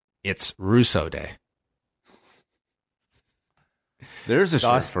 it's Russo Day. There's a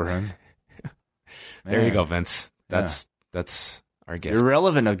shirt for him. There you go, Vince. That's our gift. You're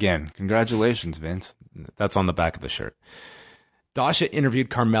relevant again. Congratulations, Vince. That's on the back of the shirt. Dasha interviewed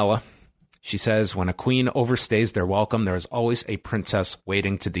Carmella. She says, when a queen overstays their welcome, there is always a princess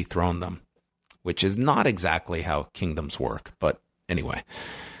waiting to dethrone them, which is not exactly how kingdoms work. But anyway,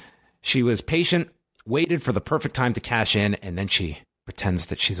 she was patient, waited for the perfect time to cash in, and then she pretends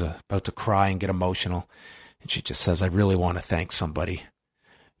that she's about to cry and get emotional. And she just says, I really want to thank somebody.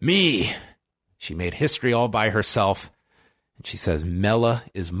 Me. She made history all by herself. And she says, Mella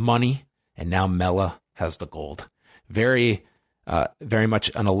is money, and now Mella has the gold. Very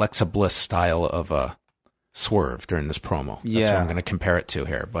much an Alexa Bliss style of swerve during this promo. That's what I'm going to compare it to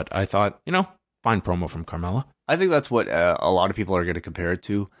here. But I thought, fine promo from Carmella. I think that's what a lot of people are going to compare it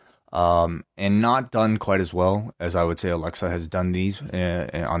to. And not done quite as well as I would say Alexa has done these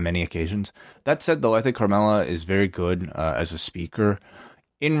on many occasions. That said, though, I think Carmella is very good as a speaker.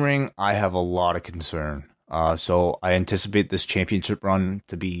 In ring, I have a lot of concern. So I anticipate this championship run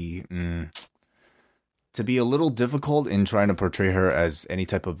to be a little difficult in trying to portray her as any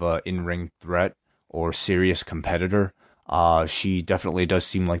type of in-ring threat or serious competitor. She definitely does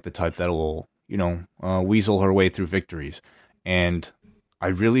seem like the type that will, weasel her way through victories. And I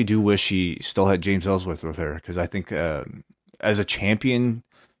really do wish she still had James Ellsworth with her, because I think as a champion,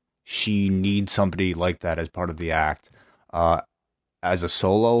 she needs somebody like that as part of the act. As a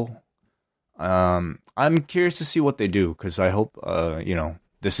solo, I'm curious to see what they do, because I hope,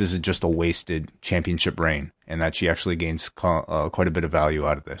 this isn't just a wasted championship reign, and that she actually gains quite a bit of value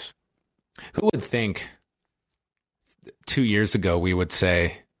out of this. Who would think 2 years ago, we would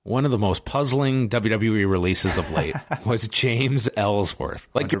say one of the most puzzling WWE releases of late was James Ellsworth.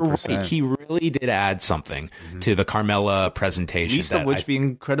 Like, you're right, he really did add something to the Carmella presentation. Least of which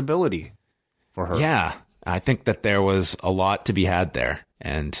being credibility for her. Yeah, I think that there was a lot to be had there.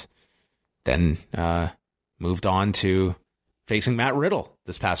 And then moved on to facing Matt Riddle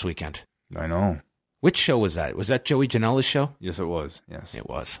this past weekend. I know. Which show was that? Was that Joey Janela's show? Yes, it was. Yes, it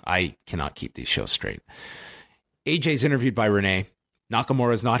was. I cannot keep these shows straight. AJ's interviewed by Renee.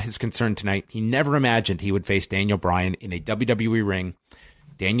 Nakamura is not his concern tonight. He never imagined he would face Daniel Bryan in a WWE ring.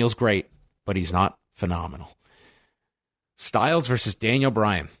 Daniel's great, but he's not phenomenal. Styles versus Daniel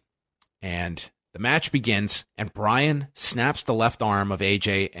Bryan. And the match begins, and Bryan snaps the left arm of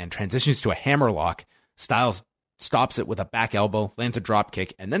AJ and transitions to a hammerlock. Styles stops it with a back elbow, lands a drop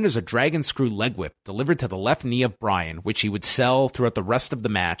kick, and then there's a dragon screw leg whip delivered to the left knee of Bryan, which he would sell throughout the rest of the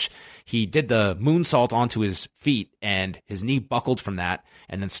match. He did the moonsault onto his feet, and his knee buckled from that,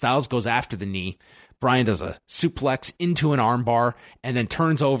 and then Styles goes after the knee. Bryan does a suplex into an armbar, and then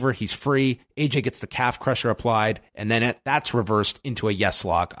turns over. He's free. AJ gets the calf crusher applied, and then that's reversed into a yes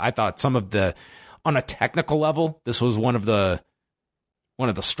lock. I thought on a technical level, this was one of the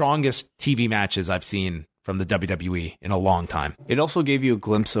strongest TV matches I've seen from the WWE in a long time. It also gave you a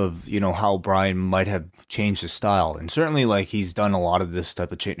glimpse of, how Bryan might have changed his style. And certainly, like, he's done a lot of this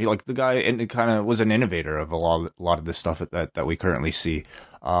type of change. Like, the guy kind of was an innovator of a lot of this stuff that we currently see.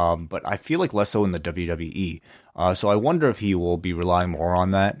 But I feel like less so in the WWE. So I wonder if he will be relying more on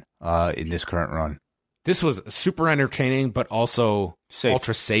that in this current run. This was super entertaining, but also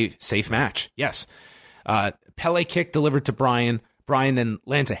ultra safe match. Yes. Pele kick delivered to Bryan. Bryan then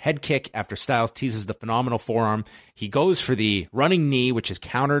lands a head kick after Styles teases the phenomenal forearm. He goes for the running knee, which is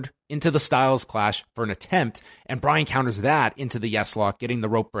countered into the Styles clash for an attempt, and Bryan counters that into the yes lock, getting the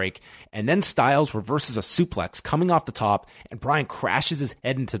rope break. And then Styles reverses a suplex coming off the top, and Bryan crashes his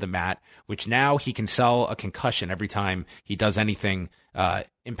head into the mat, which now he can sell a concussion every time he does anything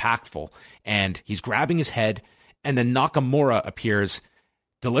impactful. And he's grabbing his head, and then Nakamura appears,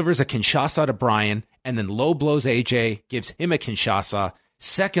 delivers a Kinshasa to Bryan, and then low blows AJ, gives him a Kinshasa,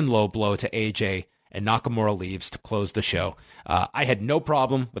 second low blow to AJ, and Nakamura leaves to close the show. I had no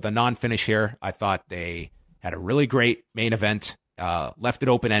problem with a non-finish here. I thought they had a really great main event, left it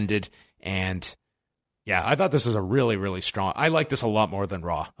open-ended, and yeah, I thought this was a really, really strong. I like this a lot more than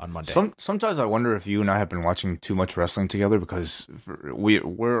Raw on Monday. Sometimes I wonder if you and I have been watching too much wrestling together, because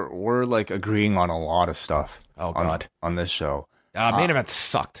we're like agreeing on a lot of stuff. Oh God, on this show. Main event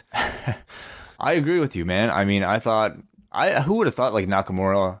sucked. I agree with you, man. I mean, who would have thought, like,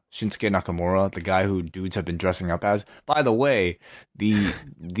 Shinsuke Nakamura, the guy who dudes have been dressing up as. By the way, the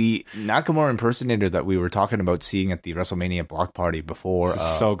Nakamura impersonator that we were talking about seeing at the WrestleMania block party before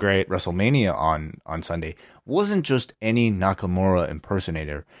so great WrestleMania on Sunday wasn't just any Nakamura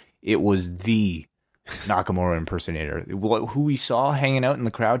impersonator. It was the Nakamura impersonator. Who we saw hanging out in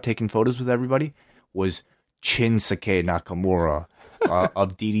the crowd taking photos with everybody was Shinsuke Nakamura.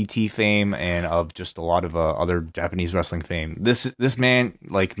 Of DDT fame and of just a lot of other Japanese wrestling fame. This man,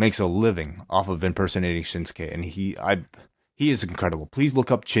 like, makes a living off of impersonating Shinsuke, and he is incredible. Please look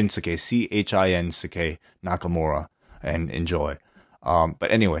up Shinsuke, Chinsuke Nakamura, and enjoy.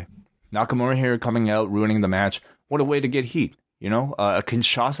 But anyway, Nakamura here coming out, ruining the match. What a way to get heat, a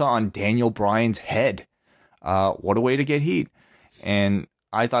Kinshasa on Daniel Bryan's head. What a way to get heat. And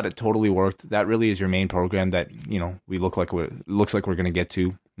I thought it totally worked. That really is your main program that, looks like we're going to get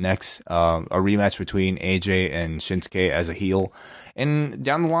to next. A rematch between AJ and Shinsuke as a heel. And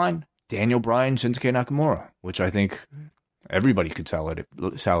down the line, Daniel Bryan, Shinsuke Nakamura, which I think everybody could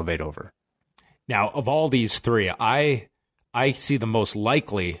salivate over. Now, of all these three, I see the most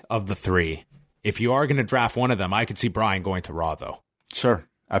likely of the three. If you are going to draft one of them, I could see Bryan going to Raw, though. Sure,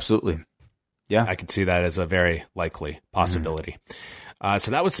 absolutely. Yeah. I could see that as a very likely possibility.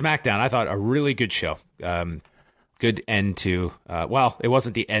 So that was SmackDown. I thought a really good show. Good end to, it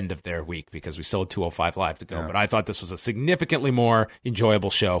wasn't the end of their week because we still had 205 Live to go, but I thought this was a significantly more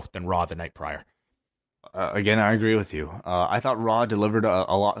enjoyable show than Raw the night prior. Again, I agree with you. I thought Raw delivered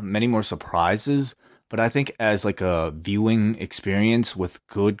many more surprises, but I think as like a viewing experience with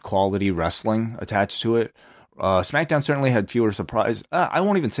good quality wrestling attached to it, SmackDown certainly had fewer surprises. I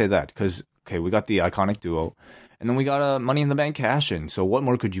won't even say that because, we got the Iconic Duo. And then we got a Money in the Bank cash-in. So what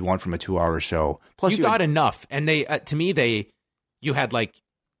more could you want from a 2-hour show? Plus, you got enough. And they, to me, you had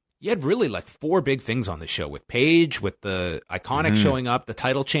really like 4 big things on the show with Paige, with the Iconic showing up, the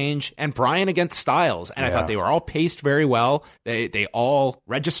title change, and Bryan against Styles. And I thought they were all paced very well. They all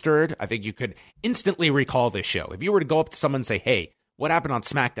registered. I think you could instantly recall this show. If you were to go up to someone and say, hey, what happened on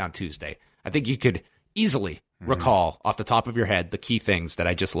SmackDown Tuesday? I think you could easily recall off the top of your head the key things that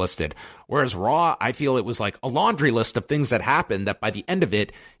I just listed. Whereas Raw, I feel it was like a laundry list of things that happened that by the end of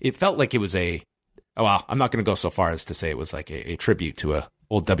it, it felt like it was I'm not going to go so far as to say it was like a tribute to a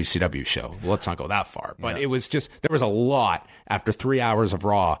old WCW show. Well, let's not go that far. But It was just, there was a lot after 3 hours of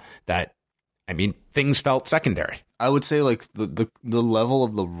Raw that, things felt secondary. I would say like the level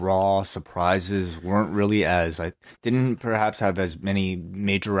of the Raw surprises weren't really didn't perhaps have as many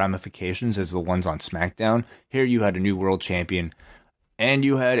major ramifications as the ones on SmackDown. Here you had a new world champion, and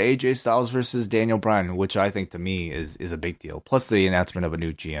you had AJ Styles versus Daniel Bryan, which I think to me is a big deal. Plus the announcement of a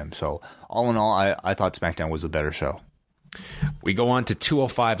new GM. So all in all, I thought SmackDown was a better show. We go on to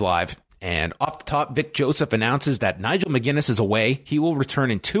 205 Live, and off the top, Vic Joseph announces that Nigel McGuinness is away. He will return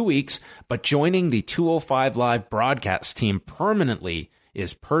in 2 weeks, but joining the 205 Live broadcast team permanently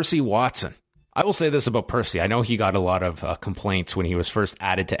is Percy Watson. I will say this about Percy. I know he got a lot of complaints when he was first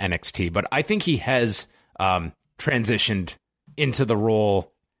added to NXT, but I think he has transitioned into the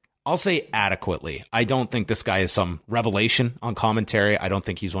role, I'll say adequately. I don't think this guy is some revelation on commentary. I don't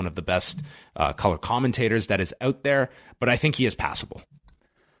think he's one of the best color commentators that is out there, but I think he is passable.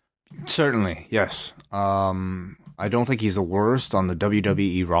 Certainly, yes. I don't think he's the worst on the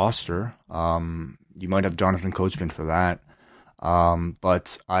WWE roster. You might have Jonathan Coachman for that.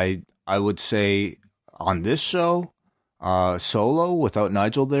 But I would say on this show, solo without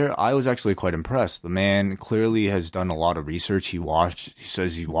Nigel there, I was actually quite impressed. The man clearly has done a lot of research. He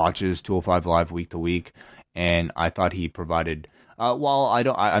says he watches 205 Live week to week, and I thought he provided.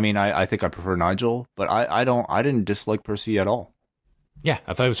 I think I prefer Nigel, but I didn't dislike Percy at all. Yeah,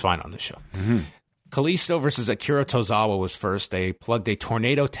 I thought he was fine on this show. Mm-hmm. Kalisto versus Akira Tozawa was first. They plugged a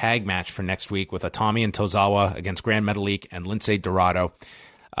tornado tag match for next week with Atami and Tozawa against Gran Metalik and Lince Dorado.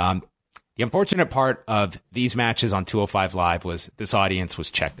 The unfortunate part of these matches on 205 Live was this audience was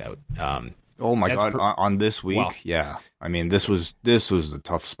checked out. Oh my God! On this week, well, yeah. This was a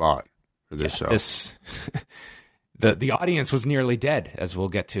tough spot for this show. The audience was nearly dead, as we'll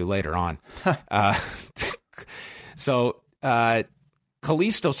get to later on.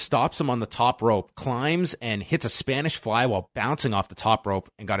 Kalisto stops him on the top rope, climbs and hits a Spanish fly while bouncing off the top rope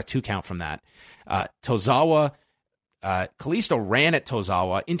and got a 2 count from that. Kalisto ran at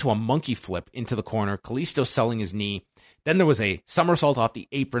Tozawa into a monkey flip into the corner, Kalisto selling his knee. Then there was a somersault off the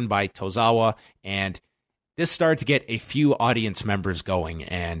apron by Tozawa, and this started to get a few audience members going.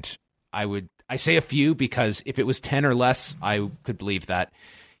 And I say a few because if it was 10 or less, I could believe that.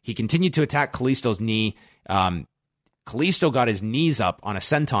 He continued to attack Kalisto's knee. Kalisto got his knees up on a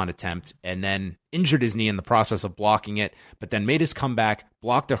senton attempt and then injured his knee in the process of blocking it, but then made his comeback,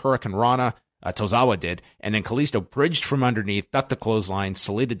 blocked a Hurricane Rana, Tozawa did, and then Kalisto bridged from underneath, ducked a clothesline,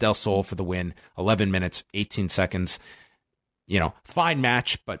 Salida del Sol for the win, 11 minutes, 18 seconds. Fine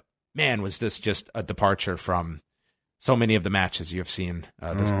match, but man, was this just a departure from so many of the matches you have seen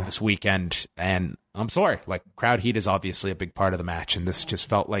this weekend. And I'm sorry, crowd heat is obviously a big part of the match, and this just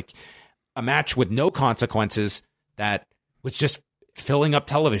felt like a match with no consequences that was just filling up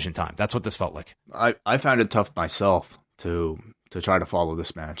television time. That's what this felt like. I found it tough myself to try to follow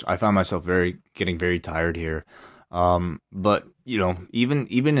this match. I found myself getting very tired here. But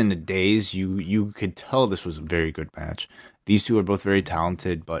even in the days, you could tell this was a very good match. These two are both very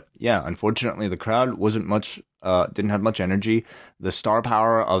talented, but yeah, unfortunately the crowd didn't have much energy. The star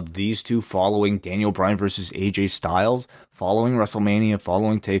power of these two following Daniel Bryan versus AJ Styles, following WrestleMania,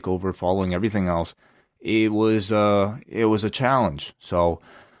 following TakeOver, following everything else, it was a challenge. So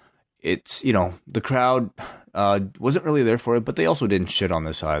it's, the crowd wasn't really there for it, but they also didn't shit on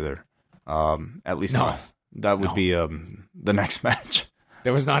this either. At least no. That would be the next match.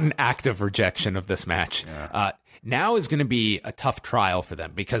 There was not an active rejection of this match. Yeah. Now is going to be a tough trial for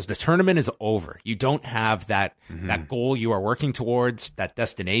them because the tournament is over. You don't have that goal you are working towards, that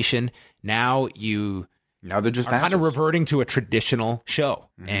destination. Now they're just kind of reverting to a traditional show.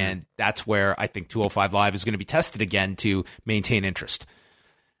 Mm-hmm. And that's where I think 205 Live is going to be tested again to maintain interest.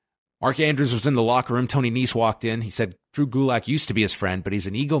 Mark Andrews was in the locker room. Tony Nese walked in. He said Drew Gulak used to be his friend, but he's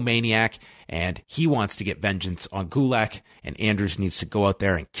an egomaniac, and he wants to get vengeance on Gulak, and Andrews needs to go out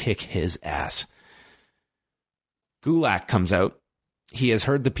there and kick his ass. Gulak comes out. He has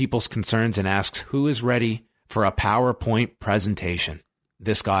heard the people's concerns and asks who is ready for a PowerPoint presentation.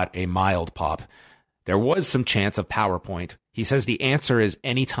 This got a mild pop. There was some chance of PowerPoint. He says the answer is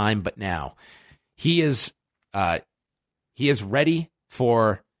anytime but now. He is ready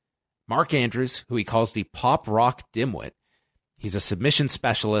for Mark Andrews, who he calls the pop rock dimwit. He's a submission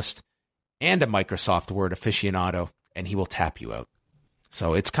specialist and a Microsoft Word aficionado, and he will tap you out.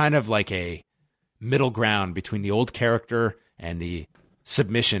 So it's kind of like a middle ground between the old character and the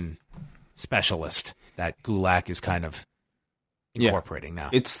submission specialist. that Gulak is kind of incorporating now.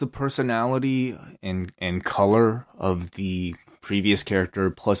 It's the personality and color of the previous character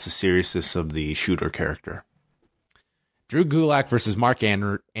plus the seriousness of the Shooter character. Drew Gulak versus Mark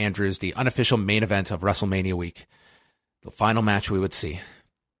Andrews, the unofficial main event of WrestleMania week. The final match we would see.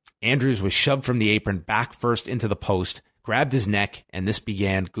 Andrews was shoved from the apron back first into the post, grabbed his neck, and this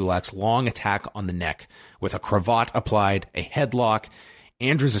began Gulak's long attack on the neck. With a cravat applied, a headlock,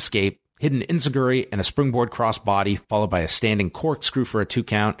 Andrews escaped, hit an enziguri and a springboard crossbody, followed by a standing corkscrew for a 2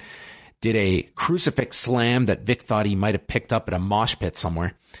 count. Did a crucifix slam that Vic thought he might have picked up at a mosh pit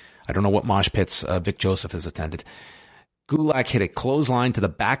somewhere. I don't know what mosh pits Vic Joseph has attended. Gulak hit a clothesline to the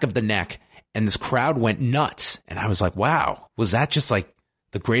back of the neck, and this crowd went nuts. And I was like, wow, was that just like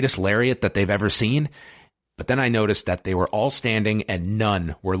the greatest lariat that they've ever seen? But then I noticed that they were all standing and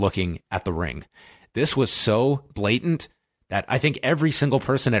none were looking at the ring. This was so blatant that I think every single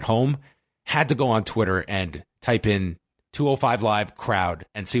person at home had to go on Twitter and type in 205 Live crowd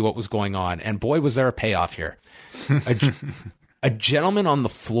and see what was going on. And boy, was there a payoff here. A gentleman on the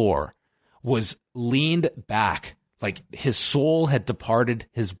floor was leaned back like his soul had departed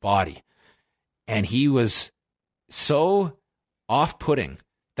his body. And he was so off-putting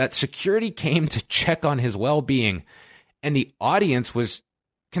that security came to check on his well-being, and the audience was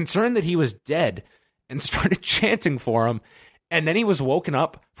concerned that he was dead and started chanting for him. And then he was woken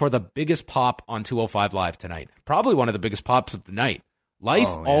up for the biggest pop on 205 Live tonight. Probably one of the biggest pops of the night. Life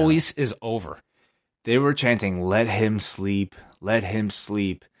always is over. They were chanting, let him sleep, let him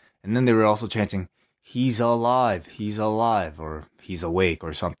sleep. And then they were also chanting, he's alive, or he's awake,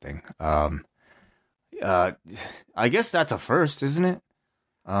 or something. I guess that's a first, isn't it?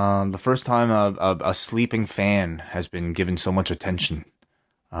 The first time a sleeping fan has been given so much attention.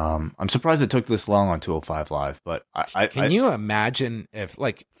 I'm surprised it took this long on 205 Live, but Can you imagine if,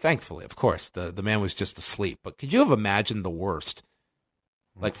 like, thankfully, of course, the man was just asleep, but could you have imagined the worst?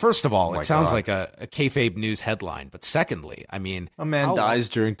 Like, first of all, it sounds like a kayfabe news headline, but secondly, I mean... A man dies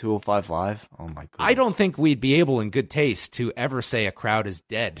during 205 Live? Oh, my goodness. I don't think we'd be able, in good taste, to ever say a crowd is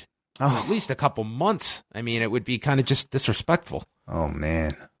dead. At least a couple months. I mean, it would be kind of just disrespectful. Oh,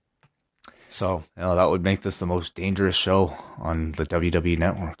 man. So, that would make this the most dangerous show on the WWE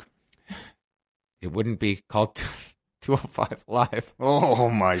Network. It wouldn't be called 205 Live. Oh,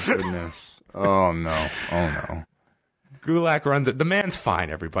 my goodness. Oh, no. Gulak runs it. The man's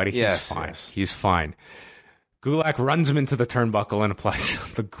fine, everybody. He's fine. Yes. He's fine. Gulak runs him into the turnbuckle and applies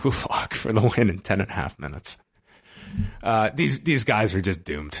the Gulak for the win in 10.5 minutes. These guys are just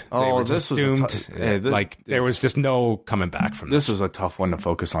doomed. They were just doomed. There was just no coming back from this. This was a tough one to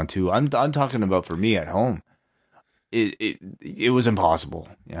focus on too. I'm talking about for me at home. It was impossible.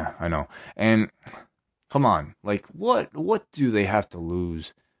 Yeah, I know. And come on, like what do they have to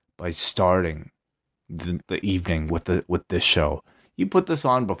lose by starting the evening with this show? You put this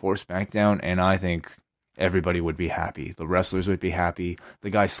on before SmackDown, and I think everybody would be happy. The wrestlers would be happy. The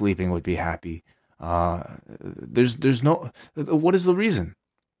guy sleeping would be happy. There's no. What is the reason?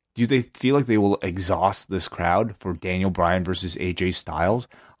 Do they feel like they will exhaust this crowd for Daniel Bryan versus AJ Styles?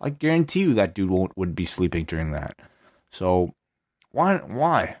 I guarantee you that dude would be sleeping during that. So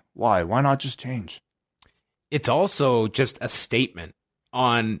why not just change? It's also just a statement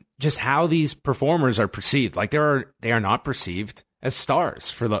on just how these performers are perceived. Like they are not perceived as stars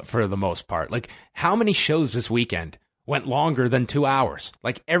for the most part. Like how many shows this weekend went longer than 2 hours?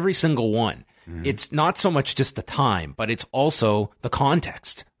 Like every single one. It's not so much just the time, but it's also the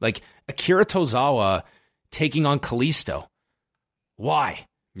context. Like Akira Tozawa taking on Kalisto. Why?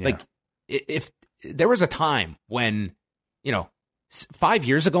 Yeah. Like if there was a time when, 5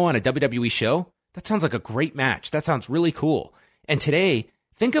 years ago on a WWE show, that sounds like a great match. That sounds really cool. And today,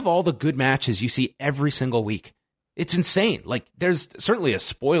 think of all the good matches you see every single week. It's insane. Like there's certainly a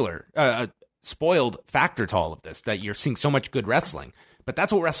spoiled factor to all of this, that you're seeing so much good wrestling, but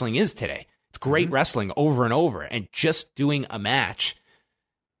that's what wrestling is today. It's great wrestling over and over, and just doing a match,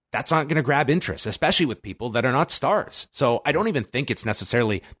 that's not going to grab interest, especially with people that are not stars. So I don't even think it's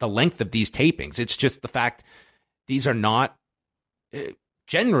necessarily the length of these tapings. It's just the fact these are not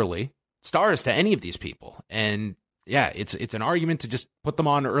generally stars to any of these people. And yeah, it's an argument to just put them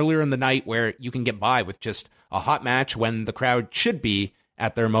on earlier in the night where you can get by with just a hot match when the crowd should be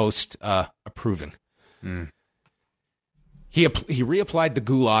at their most approving. He reapplied the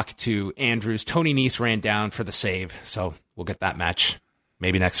Gulak to Andrews. Tony Nese ran down for the save, so we'll get that match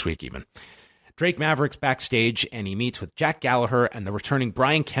maybe next week even. Drake Maverick's backstage, and he meets with Jack Gallagher and the returning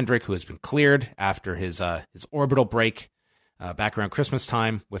Brian Kendrick, who has been cleared after his orbital break back around Christmas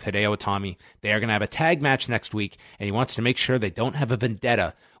time with Hideo Itami. They are going to have a tag match next week, and he wants to make sure they don't have a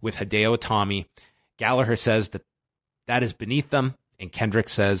vendetta with Hideo Itami. Gallagher says that is beneath them, and Kendrick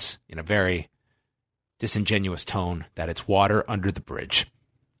says in a very disingenuous tone that it's water under the bridge.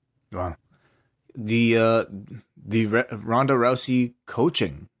 Wow. The Ronda Rousey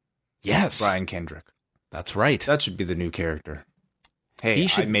coaching. Yes. Brian Kendrick. That's right. That should be the new character. Hey,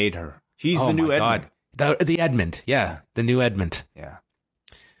 I made her. He's oh the new my Edmund. God. The Edmund. Yeah. The new Edmund. Yeah.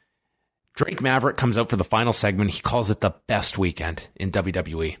 Drake Maverick comes out for the final segment. He calls it the best weekend in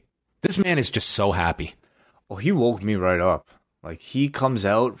WWE. This man is just so happy. Well, he woke me right up. Like, he comes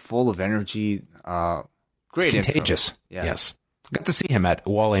out full of energy. Great. It's contagious. Yeah. Yes. Got to see him at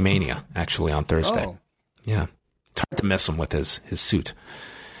Wale Mania, actually, on Thursday. Oh. Yeah. It's hard to miss him with his suit.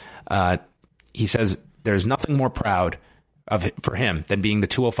 He says there's nothing more proud for him than being the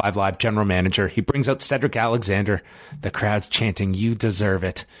 205 Live general manager. He brings out Cedric Alexander. The crowd's chanting, "You deserve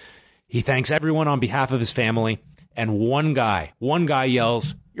it." He thanks everyone on behalf of his family. And one guy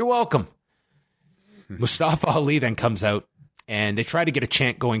yells, "You're welcome." Mustafa Ali then comes out, and they try to get a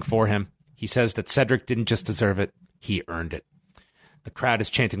chant going for him. He says that Cedric didn't just deserve it, he earned it. The crowd is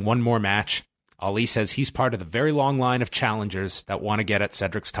chanting one more match. Ali says he's part of the very long line of challengers that want to get at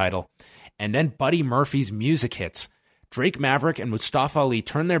Cedric's title. And then Buddy Murphy's music hits. Drake Maverick and Mustafa Ali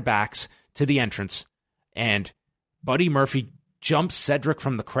turn their backs to the entrance, and Buddy Murphy jumps Cedric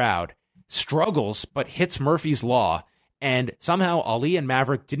from the crowd, struggles, but hits Murphy's Law, and somehow Ali and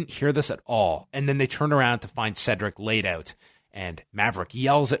Maverick didn't hear this at all, and then they turn around to find Cedric laid out, and Maverick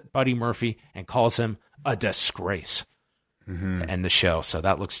yells at Buddy Murphy and calls him a disgrace to end the show. So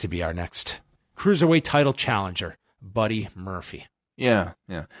that looks to be our next Cruiserweight title challenger, Buddy Murphy. Yeah.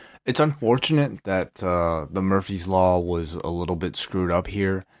 It's unfortunate that the Murphy's Law was a little bit screwed up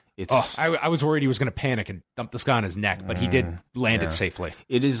here. I was worried he was going to panic and dump this guy on his neck, but he did land it safely.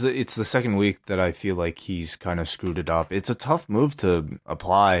 It's the second week that I feel like he's kind of screwed it up. It's a tough move to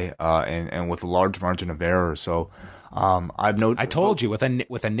apply, and with a large margin of error. So, I told you with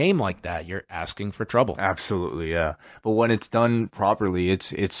a name like that, you're asking for trouble. Absolutely, yeah. But when it's done properly,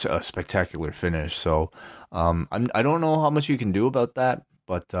 it's a spectacular finish. So, I don't know how much you can do about that,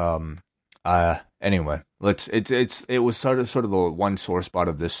 but anyway, it was sort of the one sore spot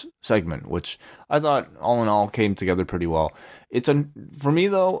of this segment, which I thought all in all came together pretty well. For me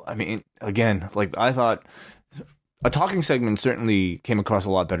though, I mean, again, like I thought a talking segment certainly came across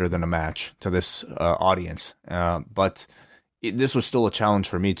a lot better than a match to this audience, but this was still a challenge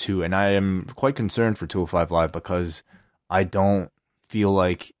for me too, and I am quite concerned for 205 Live because I don't feel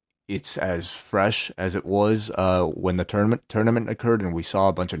like it's as fresh as it was when the tournament occurred and we saw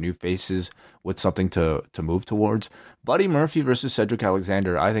a bunch of new faces with something to move towards. Buddy Murphy versus Cedric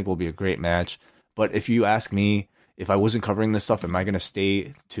Alexander, I think will be a great match. But if you ask me, if I wasn't covering this stuff, am I going to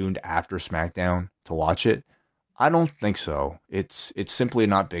stay tuned after SmackDown to watch it? I don't think so. It's simply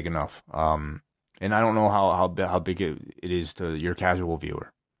not big enough. And I don't know how big it is to your casual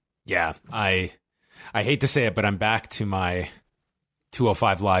viewer. Yeah, I hate to say it, but I'm back to my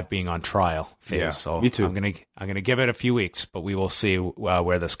 205 Live being on trial phase. Yeah, so me too. I'm gonna give it a few weeks, but we will see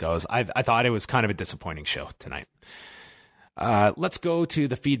where this goes. I thought it was kind of a disappointing show tonight. Let's go to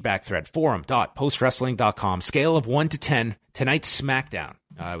the feedback thread, forum.postwrestling.com. Scale of 1 to 10, tonight's SmackDown.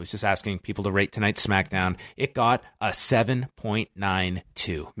 I was just asking people to rate tonight's SmackDown. It got a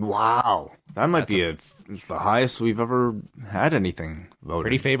 7.92. Wow. That might be the highest we've ever had anything voted.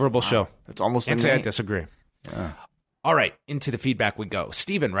 Pretty favorable show. It's almost Can't an say I 8. disagree. Yeah. All right, into the feedback we go.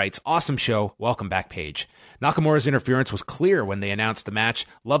 Steven writes, awesome show. Welcome back, Paige. Nakamura's interference was clear when they announced the match.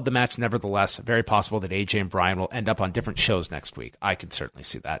 Loved the match nevertheless. Very possible that AJ and Bryan will end up on different shows next week. I could certainly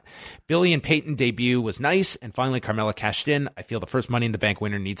see that. Billy and Peyton debut was nice, and finally Carmella cashed in. I feel the first Money in the Bank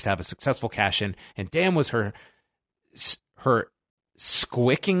winner needs to have a successful cash in, and damn was her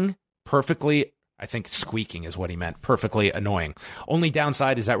squeaking perfectly. I think squeaking is what he meant. Perfectly annoying. Only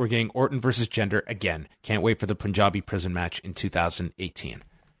downside is that we're getting Orton versus Jinder again. Can't wait for the Punjabi prison match in 2018.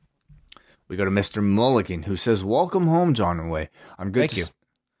 We go to Mr. Mulligan, who says, welcome home, John and Way. Thank you.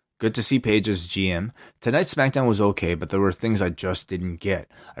 Good to see Paige as GM. Tonight's SmackDown was okay, but there were things I just didn't get.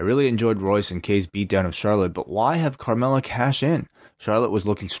 I really enjoyed Royce and Kay's beatdown of Charlotte, but why have Carmella cash in? Charlotte was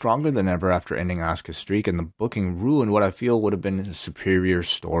looking stronger than ever after ending Asuka's streak, and the booking ruined what I feel would have been a superior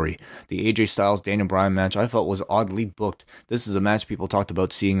story. The AJ Styles Daniel Bryan match I felt was oddly booked. This is a match people talked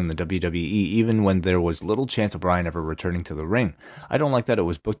about seeing in the WWE, even when there was little chance of Bryan ever returning to the ring. I don't like that it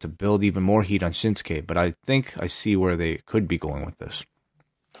was booked to build even more heat on Shinsuke, but I think I see where they could be going with this.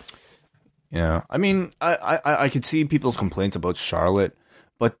 Yeah, I mean, I could see people's complaints about Charlotte,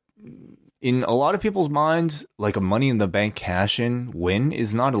 but in a lot of people's minds, like a Money in the Bank cash-in win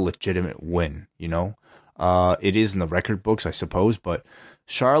is not a legitimate win, you know? It is in the record books, I suppose, but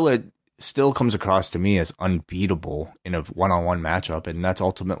Charlotte still comes across to me as unbeatable in a one-on-one matchup, and that's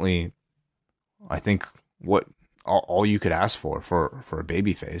ultimately, I think, what all you could ask for a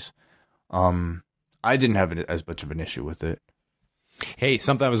babyface. I didn't have as much of an issue with it. Hey,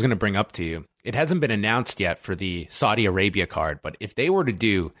 something I was going to bring up to you. It hasn't been announced yet for the Saudi Arabia card, but if they were to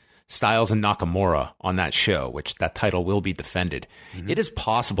do Styles and Nakamura on that show, which that title will be defended, it is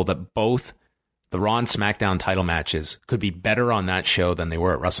possible that both the Raw and SmackDown title matches could be better on that show than they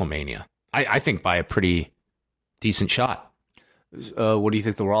were at WrestleMania. I think by a pretty decent shot. What do you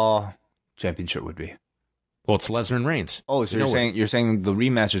think the Raw championship would be? Well, it's Lesnar and Reigns. Oh, so you're saying the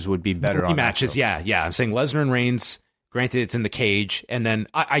rematches would be better on that show? Yeah. I'm saying Lesnar and Reigns. Granted, it's in the cage, and then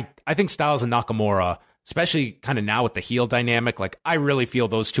I think Styles and Nakamura, especially kind of now with the heel dynamic, like I really feel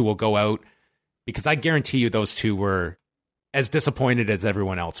those two will go out, because I guarantee you those two were as disappointed as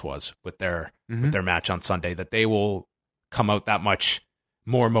everyone else was with their match on Sunday, that they will come out that much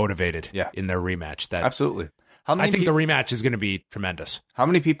more motivated in their rematch. That absolutely. I think the rematch is going to be tremendous. How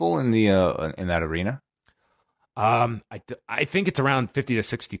many people in the in that arena? I think it's around 50 to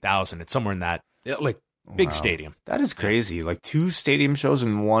 60,000. It's somewhere in that big stadium. That is crazy. Like 2 stadium shows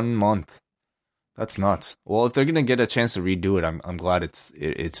in 1 month. That's nuts. Well, if they're gonna get a chance to redo it, I'm glad it's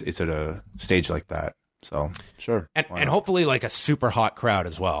at a stage like that. So sure, and hopefully like a super hot crowd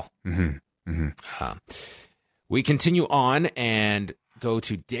as well. We continue on and go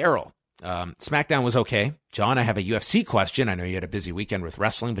to Daryl. SmackDown was okay. John, I have a UFC question. I know you had a busy weekend with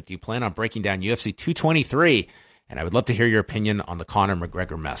wrestling, but do you plan on breaking down UFC 223? And I would love to hear your opinion on the Conor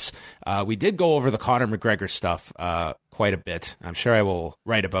McGregor mess. We did go over the Conor McGregor stuff quite a bit. I'm sure I will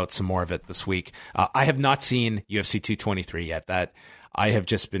write about some more of it this week. I have not seen UFC 223 yet. That I have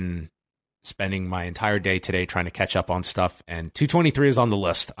just been spending my entire day today trying to catch up on stuff, and 223 is on the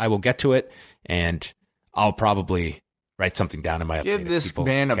list. I will get to it, and I'll probably write something down in my update. Give this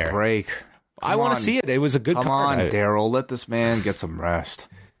man a break. I want to see it. It was a good card. Come on, Daryl. Let this man get some rest.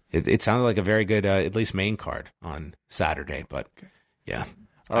 It sounded like a very good, at least main card on Saturday, but yeah.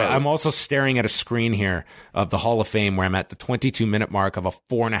 Right. I'm also staring at a screen here of the Hall of Fame where I'm at the 22-minute mark of a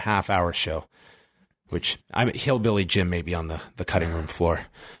 4.5-hour show, which Hillbilly Jim may be on the cutting room floor.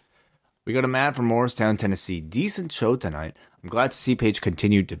 We go to Matt from Morristown, Tennessee. Decent show tonight. I'm glad to see Paige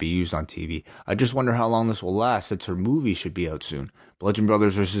continued to be used on TV. I just wonder how long this will last, since her movie should be out soon. Bludgeon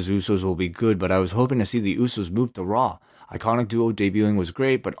Brothers vs. Usos will be good, but I was hoping to see the Usos move to Raw. Iconic Duo debuting was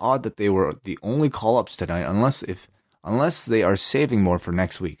great, but odd that they were the only call-ups tonight, unless they are saving more for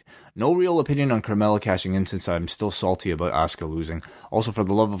next week. No real opinion on Carmella cashing in, since I'm still salty about Asuka losing. Also, for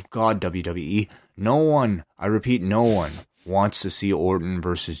the love of God, WWE, no one, I repeat, no one wants to see Orton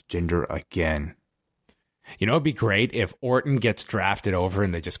versus Jinder again. You know, it'd be great if Orton gets drafted over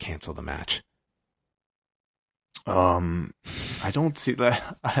and they just cancel the match. I don't see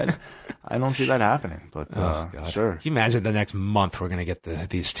that. I don't see that happening. But sure. Can you imagine the next month we're going to get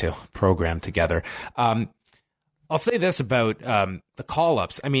these two programmed together? I'll say this about the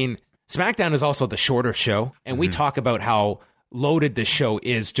call-ups. I mean, SmackDown is also the shorter show, and we talk about how loaded this show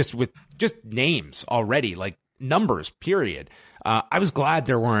is just with names already, like numbers, period. I was glad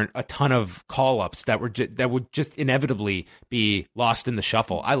there weren't a ton of call-ups that would just inevitably be lost in the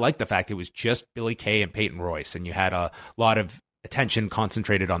shuffle. I like the fact it was just Billy Kay and Peyton Royce, and you had a lot of attention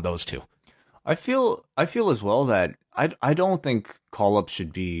concentrated on those two. I feel as well that I don't think call-ups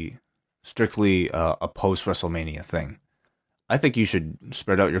should be strictly a post-WrestleMania thing. I think you should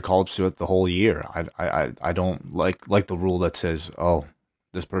spread out your call-ups throughout the whole year. I don't like the rule that says, oh,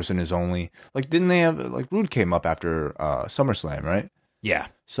 this person is only, like, didn't they have, like, Rude came up after SummerSlam, right? Yeah.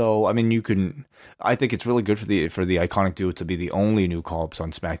 So, I mean, I think it's really good for the Iconic Duo to be the only new call-ups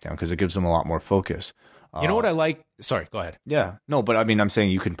on SmackDown, because it gives them a lot more focus. You know what I like? Sorry, go ahead. Yeah. No, but I mean, I'm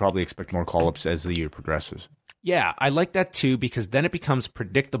saying you can probably expect more call-ups as the year progresses. Yeah, I like that too, because then it becomes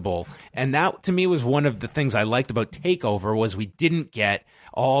predictable. And that, to me, was one of the things I liked about TakeOver, was we didn't get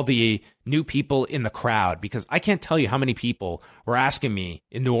all the new people in the crowd, because I can't tell you how many people were asking me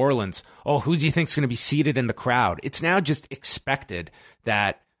in New Orleans, oh, who do you think is going to be seated in the crowd? It's now just expected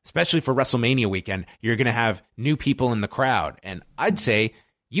that, especially for WrestleMania weekend, you're going to have new people in the crowd. And I'd say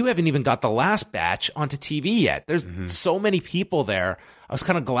you haven't even got the last batch onto TV yet. There's so many people there. I was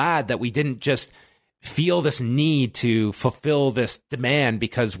kind of glad that we didn't just feel this need to fulfill this demand,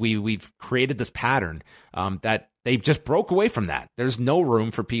 because we've created this pattern that they just broke away from that. There's no room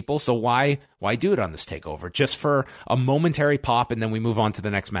for people, so why do it on this TakeOver? Just for a momentary pop, and then we move on to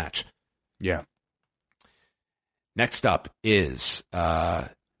the next match. Yeah. Next up is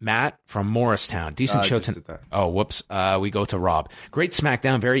Matt from Morristown. Decent show tonight. Oh, whoops. We go to Rob. Great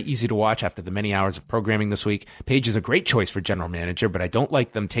SmackDown. Very easy to watch after the many hours of programming this week. Paige is a great choice for general manager, but I don't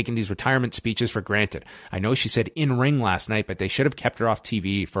like them taking these retirement speeches for granted. I know she said in ring last night, but they should have kept her off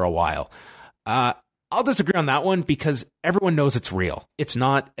TV for a while. I'll disagree on that one because everyone knows it's real. It's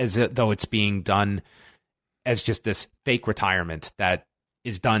not as though it's being done as just this fake retirement that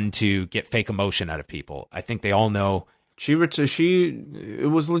is done to get fake emotion out of people. I think they all know.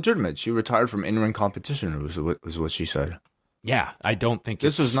 It was legitimate. She retired from in-ring competition, was what she said. Yeah, I don't think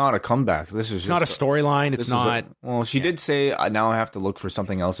this was not a comeback. It's not a storyline. It's not. She did say, now I have to look for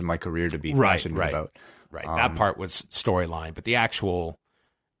something else in my career to be passionate about. Right. That part was storyline, but the actual,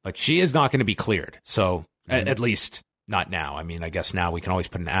 she is not going to be cleared. So at least not now. I mean, I guess now we can always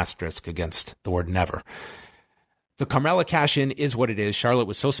put an asterisk against the word never. The Carmella cash-in is what it is. Charlotte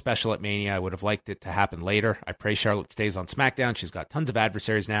was so special at Mania. I would have liked it to happen later. I pray Charlotte stays on SmackDown. She's got tons of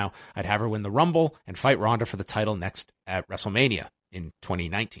adversaries now. I'd have her win the Rumble and fight Ronda for the title next at WrestleMania in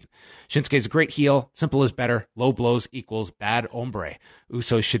 2019. Shinsuke's a great heel. Simple is better. Low blows equals bad hombre.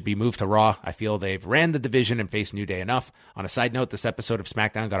 Usos should be moved to Raw. I feel they've ran the division and faced New Day enough. On a side note, this episode of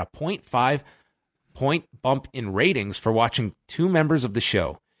SmackDown got a 0.5 point bump in ratings for watching two members of the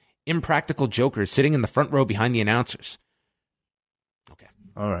show. Impractical jokers sitting in the front row behind the announcers. Okay.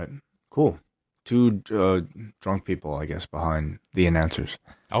 All right. Cool. Two drunk people, I guess, behind the announcers.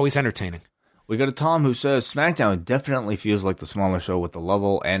 Always entertaining. We got a Tom who says, SmackDown definitely feels like the smaller show with the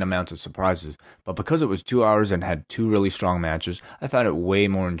level and amounts of surprises, but because it was 2 hours and had two really strong matches, I found it way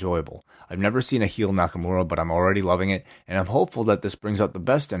more enjoyable. I've never seen a heel Nakamura, but I'm already loving it, and I'm hopeful that this brings out the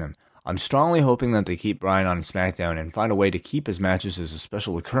best in him. I'm strongly hoping that they keep Bryan on SmackDown and find a way to keep his matches as a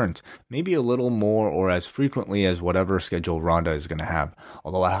special occurrence, maybe a little more or as frequently as whatever schedule Ronda is going to have,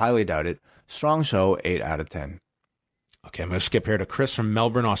 although I highly doubt it. Strong show, 8 out of 10. Okay, I'm going to skip here to Chris from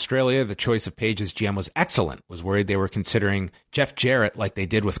Melbourne, Australia. The choice of Paige as GM was excellent. Was worried they were considering Jeff Jarrett like they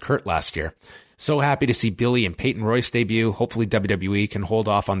did with Kurt last year. So happy to see Billy and Peyton Royce debut. Hopefully WWE can hold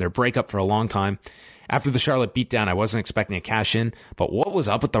off on their breakup for a long time. After the Charlotte beatdown, I wasn't expecting a cash-in, but what was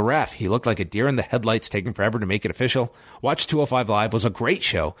up with the ref? He looked like a deer in the headlights, taking forever to make it official. Watch 205 Live was a great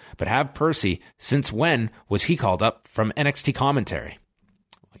show, but have Percy, since when was he called up from NXT commentary?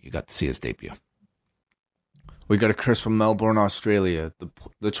 Well, you got to see his debut. We got a Chris from Melbourne, Australia.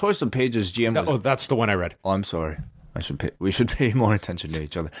 The choice of Paige's GM was... that's the one I read. Oh, I'm sorry. We should pay more attention to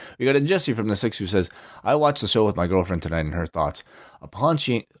each other. We got a Jesse from the 6 who says, I watched the show with my girlfriend tonight and her thoughts. Upon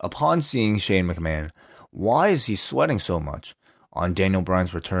seeing Shane McMahon, why is he sweating so much? On Daniel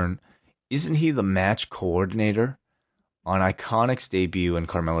Bryan's return, isn't he the match coordinator? On Iconic's debut and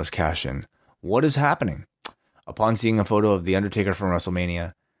Carmella's cash-in, what is happening? Upon seeing a photo of The Undertaker from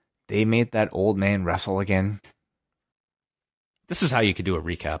WrestleMania, they made that old man wrestle again? This is how you could do a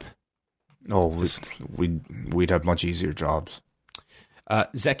recap. Oh, we'd have much easier jobs.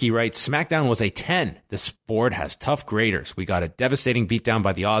 Zeki writes, SmackDown was a 10. This board has tough graders. We got a devastating beatdown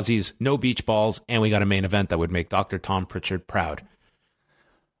by the Aussies, no beach balls, and we got a main event that would make Dr. Tom Pritchard proud.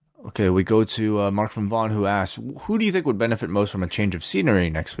 Okay, we go to Mark from Vaughn who asks, who do you think would benefit most from a change of scenery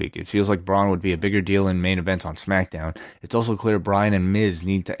next week? It feels like Braun would be a bigger deal in main events on SmackDown. It's also clear Bryan and Miz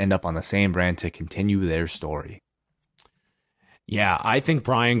need to end up on the same brand to continue their story. Yeah, I think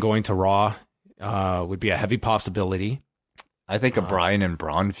Bryan going to Raw would be a heavy possibility. I think a Bryan and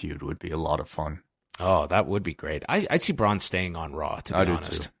Braun feud would be a lot of fun. Oh, that would be great. I'd see Braun staying on Raw, to be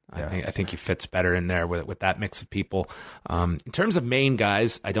honest. Yeah. I think he fits better in there with that mix of people. In terms of main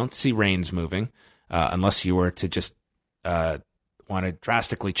guys, I don't see Reigns moving unless you were to just want to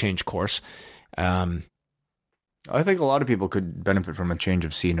drastically change course. I think a lot of people could benefit from a change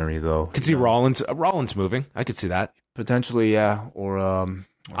of scenery, though. Could see Rollins moving. I could see that. Potentially, yeah. Or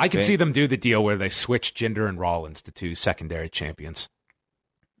I could see them do the deal where they switch Jinder and Rollins to two secondary champions.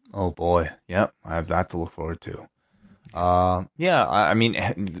 Oh, boy. Yep. I have that to look forward to. Yeah, I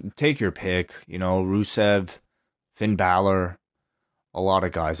mean, take your pick. You know, Rusev, Finn Balor, a lot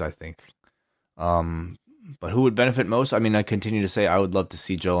of guys, I think. But who would benefit most? I mean, I continue to say I would love to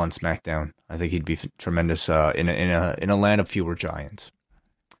see Joe on SmackDown. I think he'd be tremendous in a land of fewer giants.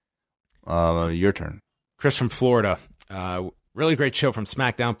 Your turn. Chris from Florida. Really great show from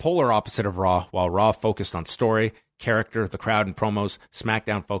SmackDown. Polar opposite of Raw. While Raw focused on story, character, the crowd, and promos,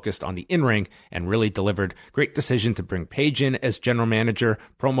 SmackDown focused on the in-ring and really delivered. Great decision to bring Paige in as general manager.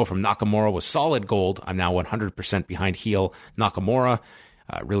 Promo from Nakamura was solid gold. I'm now 100% behind heel Nakamura.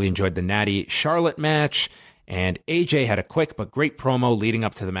 Really enjoyed the Natty Charlotte match. And AJ had a quick but great promo leading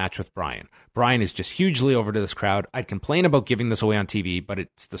up to the match with Bryan. Bryan is just hugely over to this crowd. I'd complain about giving this away on TV, but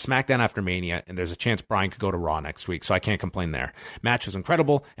it's the SmackDown after Mania, and there's a chance Bryan could go to Raw next week, so I can't complain there. Match was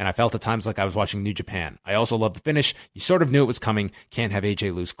incredible, and I felt at times like I was watching New Japan. I also love the finish. You sort of knew it was coming. Can't have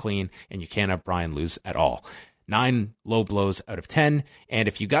AJ lose clean, and you can't have Bryan lose at all. 9 low blows out of 10. And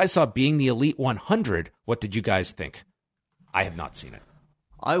if you guys saw Being the Elite 100, what did you guys think? I have not seen it.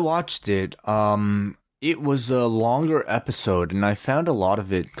 I watched it. It was a longer episode, and I found a lot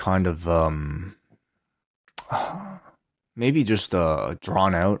of it kind of maybe just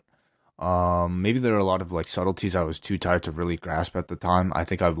drawn out. Maybe there were a lot of like subtleties I was too tired to really grasp at the time. I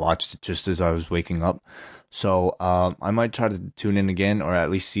think I watched it just as I was waking up. So I might try to tune in again, or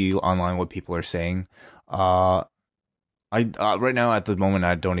at least see online what people are saying. Right now at the moment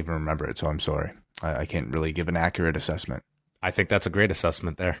I don't even remember it, so I'm sorry. I can't really give an accurate assessment. I think that's a great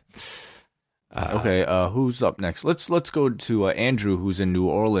assessment there. Okay, who's up next? Let's go to Andrew, who's in New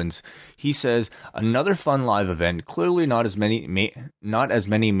Orleans. He says, another fun live event. Clearly not as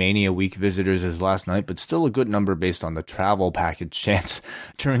many Mania Week visitors as last night, but still a good number based on the travel package chance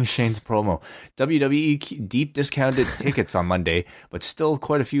during Shane's promo. WWE deep discounted tickets on Monday, but still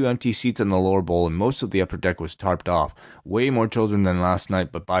quite a few empty seats in the lower bowl, and most of the upper deck was tarped off. Way more children than last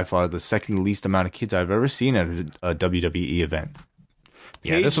night, but by far the second least amount of kids I've ever seen at a WWE event.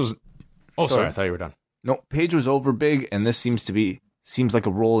 Yeah, this was... Oh, sorry, I thought you were done. No, Paige was over big, and this seems like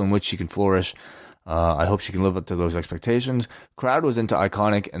a role in which she can flourish. I hope she can live up to those expectations. Crowd was into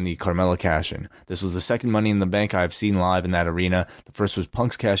Iconic and the Carmella cash-in. This was the second Money in the Bank I've seen live in that arena. The first was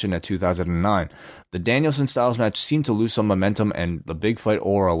Punk's cash-in at 2009. The Danielson-Styles match seemed to lose some momentum, and the big fight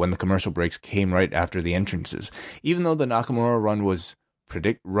aura when the commercial breaks came right after the entrances. Even though the Nakamura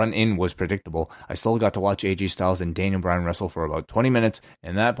run-in was predictable, I still got to watch AJ Styles and Daniel Bryan wrestle for about 20 minutes,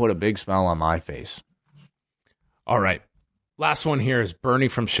 and that put a big smile on my face. All right. Last one here is Bernie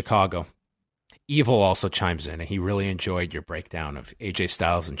from Chicago. Evil also chimes in, and he really enjoyed your breakdown of AJ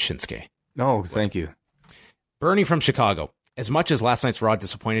Styles and Shinsuke. No, thank you. Bernie from Chicago. As much as last night's Raw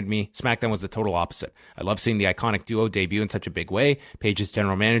disappointed me, SmackDown was the total opposite. I love seeing the Iconic duo debut in such a big way. Paige's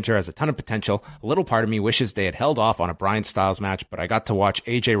general manager has a ton of potential. A little part of me wishes they had held off on a Bryan Styles match, but I got to watch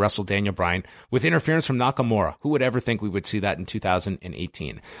AJ wrestle Daniel Bryan with interference from Nakamura. Who would ever think we would see that in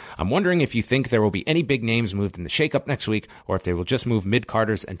 2018? I'm wondering if you think there will be any big names moved in the shakeup next week, or if they will just move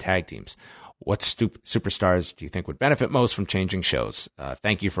mid-carders and tag teams. What superstars do you think would benefit most from changing shows?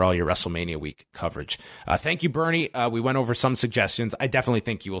 Thank you for all your WrestleMania week coverage. Thank you, Bernie. We went over some suggestions. I definitely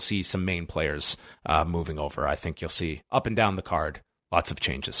think you will see some main players moving over. I think you'll see up and down the card, lots of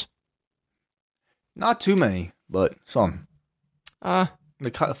changes. Not too many, but some.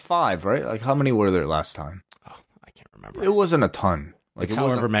 Like 5, right? Like how many were there last time? Oh, I can't remember. It wasn't a ton. Like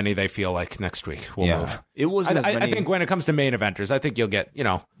however many they feel like next week will move. It wasn't as many. I think when it comes to main eventers, I think you'll get,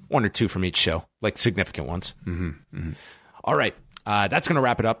 1 or 2 from each show, like significant ones. Mm-hmm, mm-hmm. All right. That's going to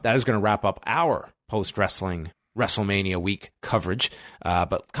wrap it up. That is going to wrap up our post-wrestling WrestleMania week coverage.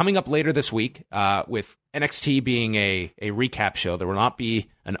 But coming up later this week, with NXT being a recap show, there will not be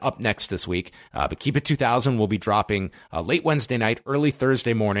an Up Next this week. But Keep It 2000 will be dropping late Wednesday night, early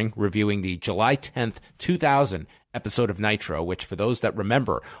Thursday morning, reviewing the July 10th, 2000 episode of Nitro, which, for those that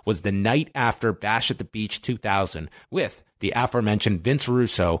remember, was the night after Bash at the Beach 2000, with the aforementioned Vince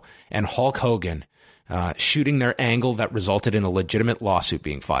Russo and Hulk Hogan shooting their angle that resulted in a legitimate lawsuit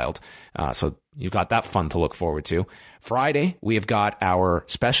being filed. So you've got that fun to look forward to. Friday, we have got our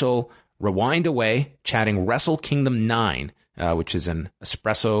special Rewind Away, chatting Wrestle Kingdom 9, which is an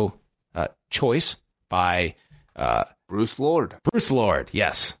espresso choice by Bruce Lord. Bruce Lord,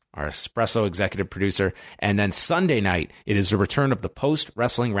 yes, our espresso executive producer. And then Sunday night, it is the return of the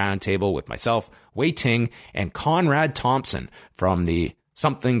post-wrestling roundtable with myself, Wei Ting, and Conrad Thompson from the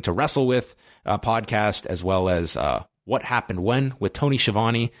Something to Wrestle With podcast, as well as What Happened When with Tony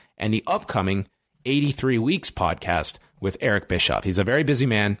Schiavone, and the upcoming 83 Weeks podcast with Eric Bischoff. He's a very busy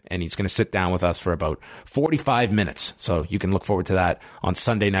man, and he's going to sit down with us for about 45 minutes. So you can look forward to that on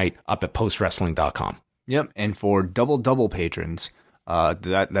Sunday night up at postwrestling.com. Yep, and for double patrons,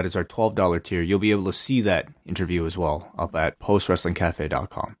 that is our $12 tier. You'll be able to see that interview as well up at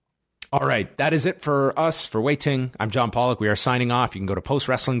postwrestlingcafe.com. All right, that is it for us, for Wei Ting. I'm John Pollock. We are signing off. You can go to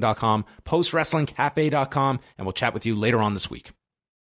postwrestling.com, postwrestlingcafe.com, and we'll chat with you later on this week.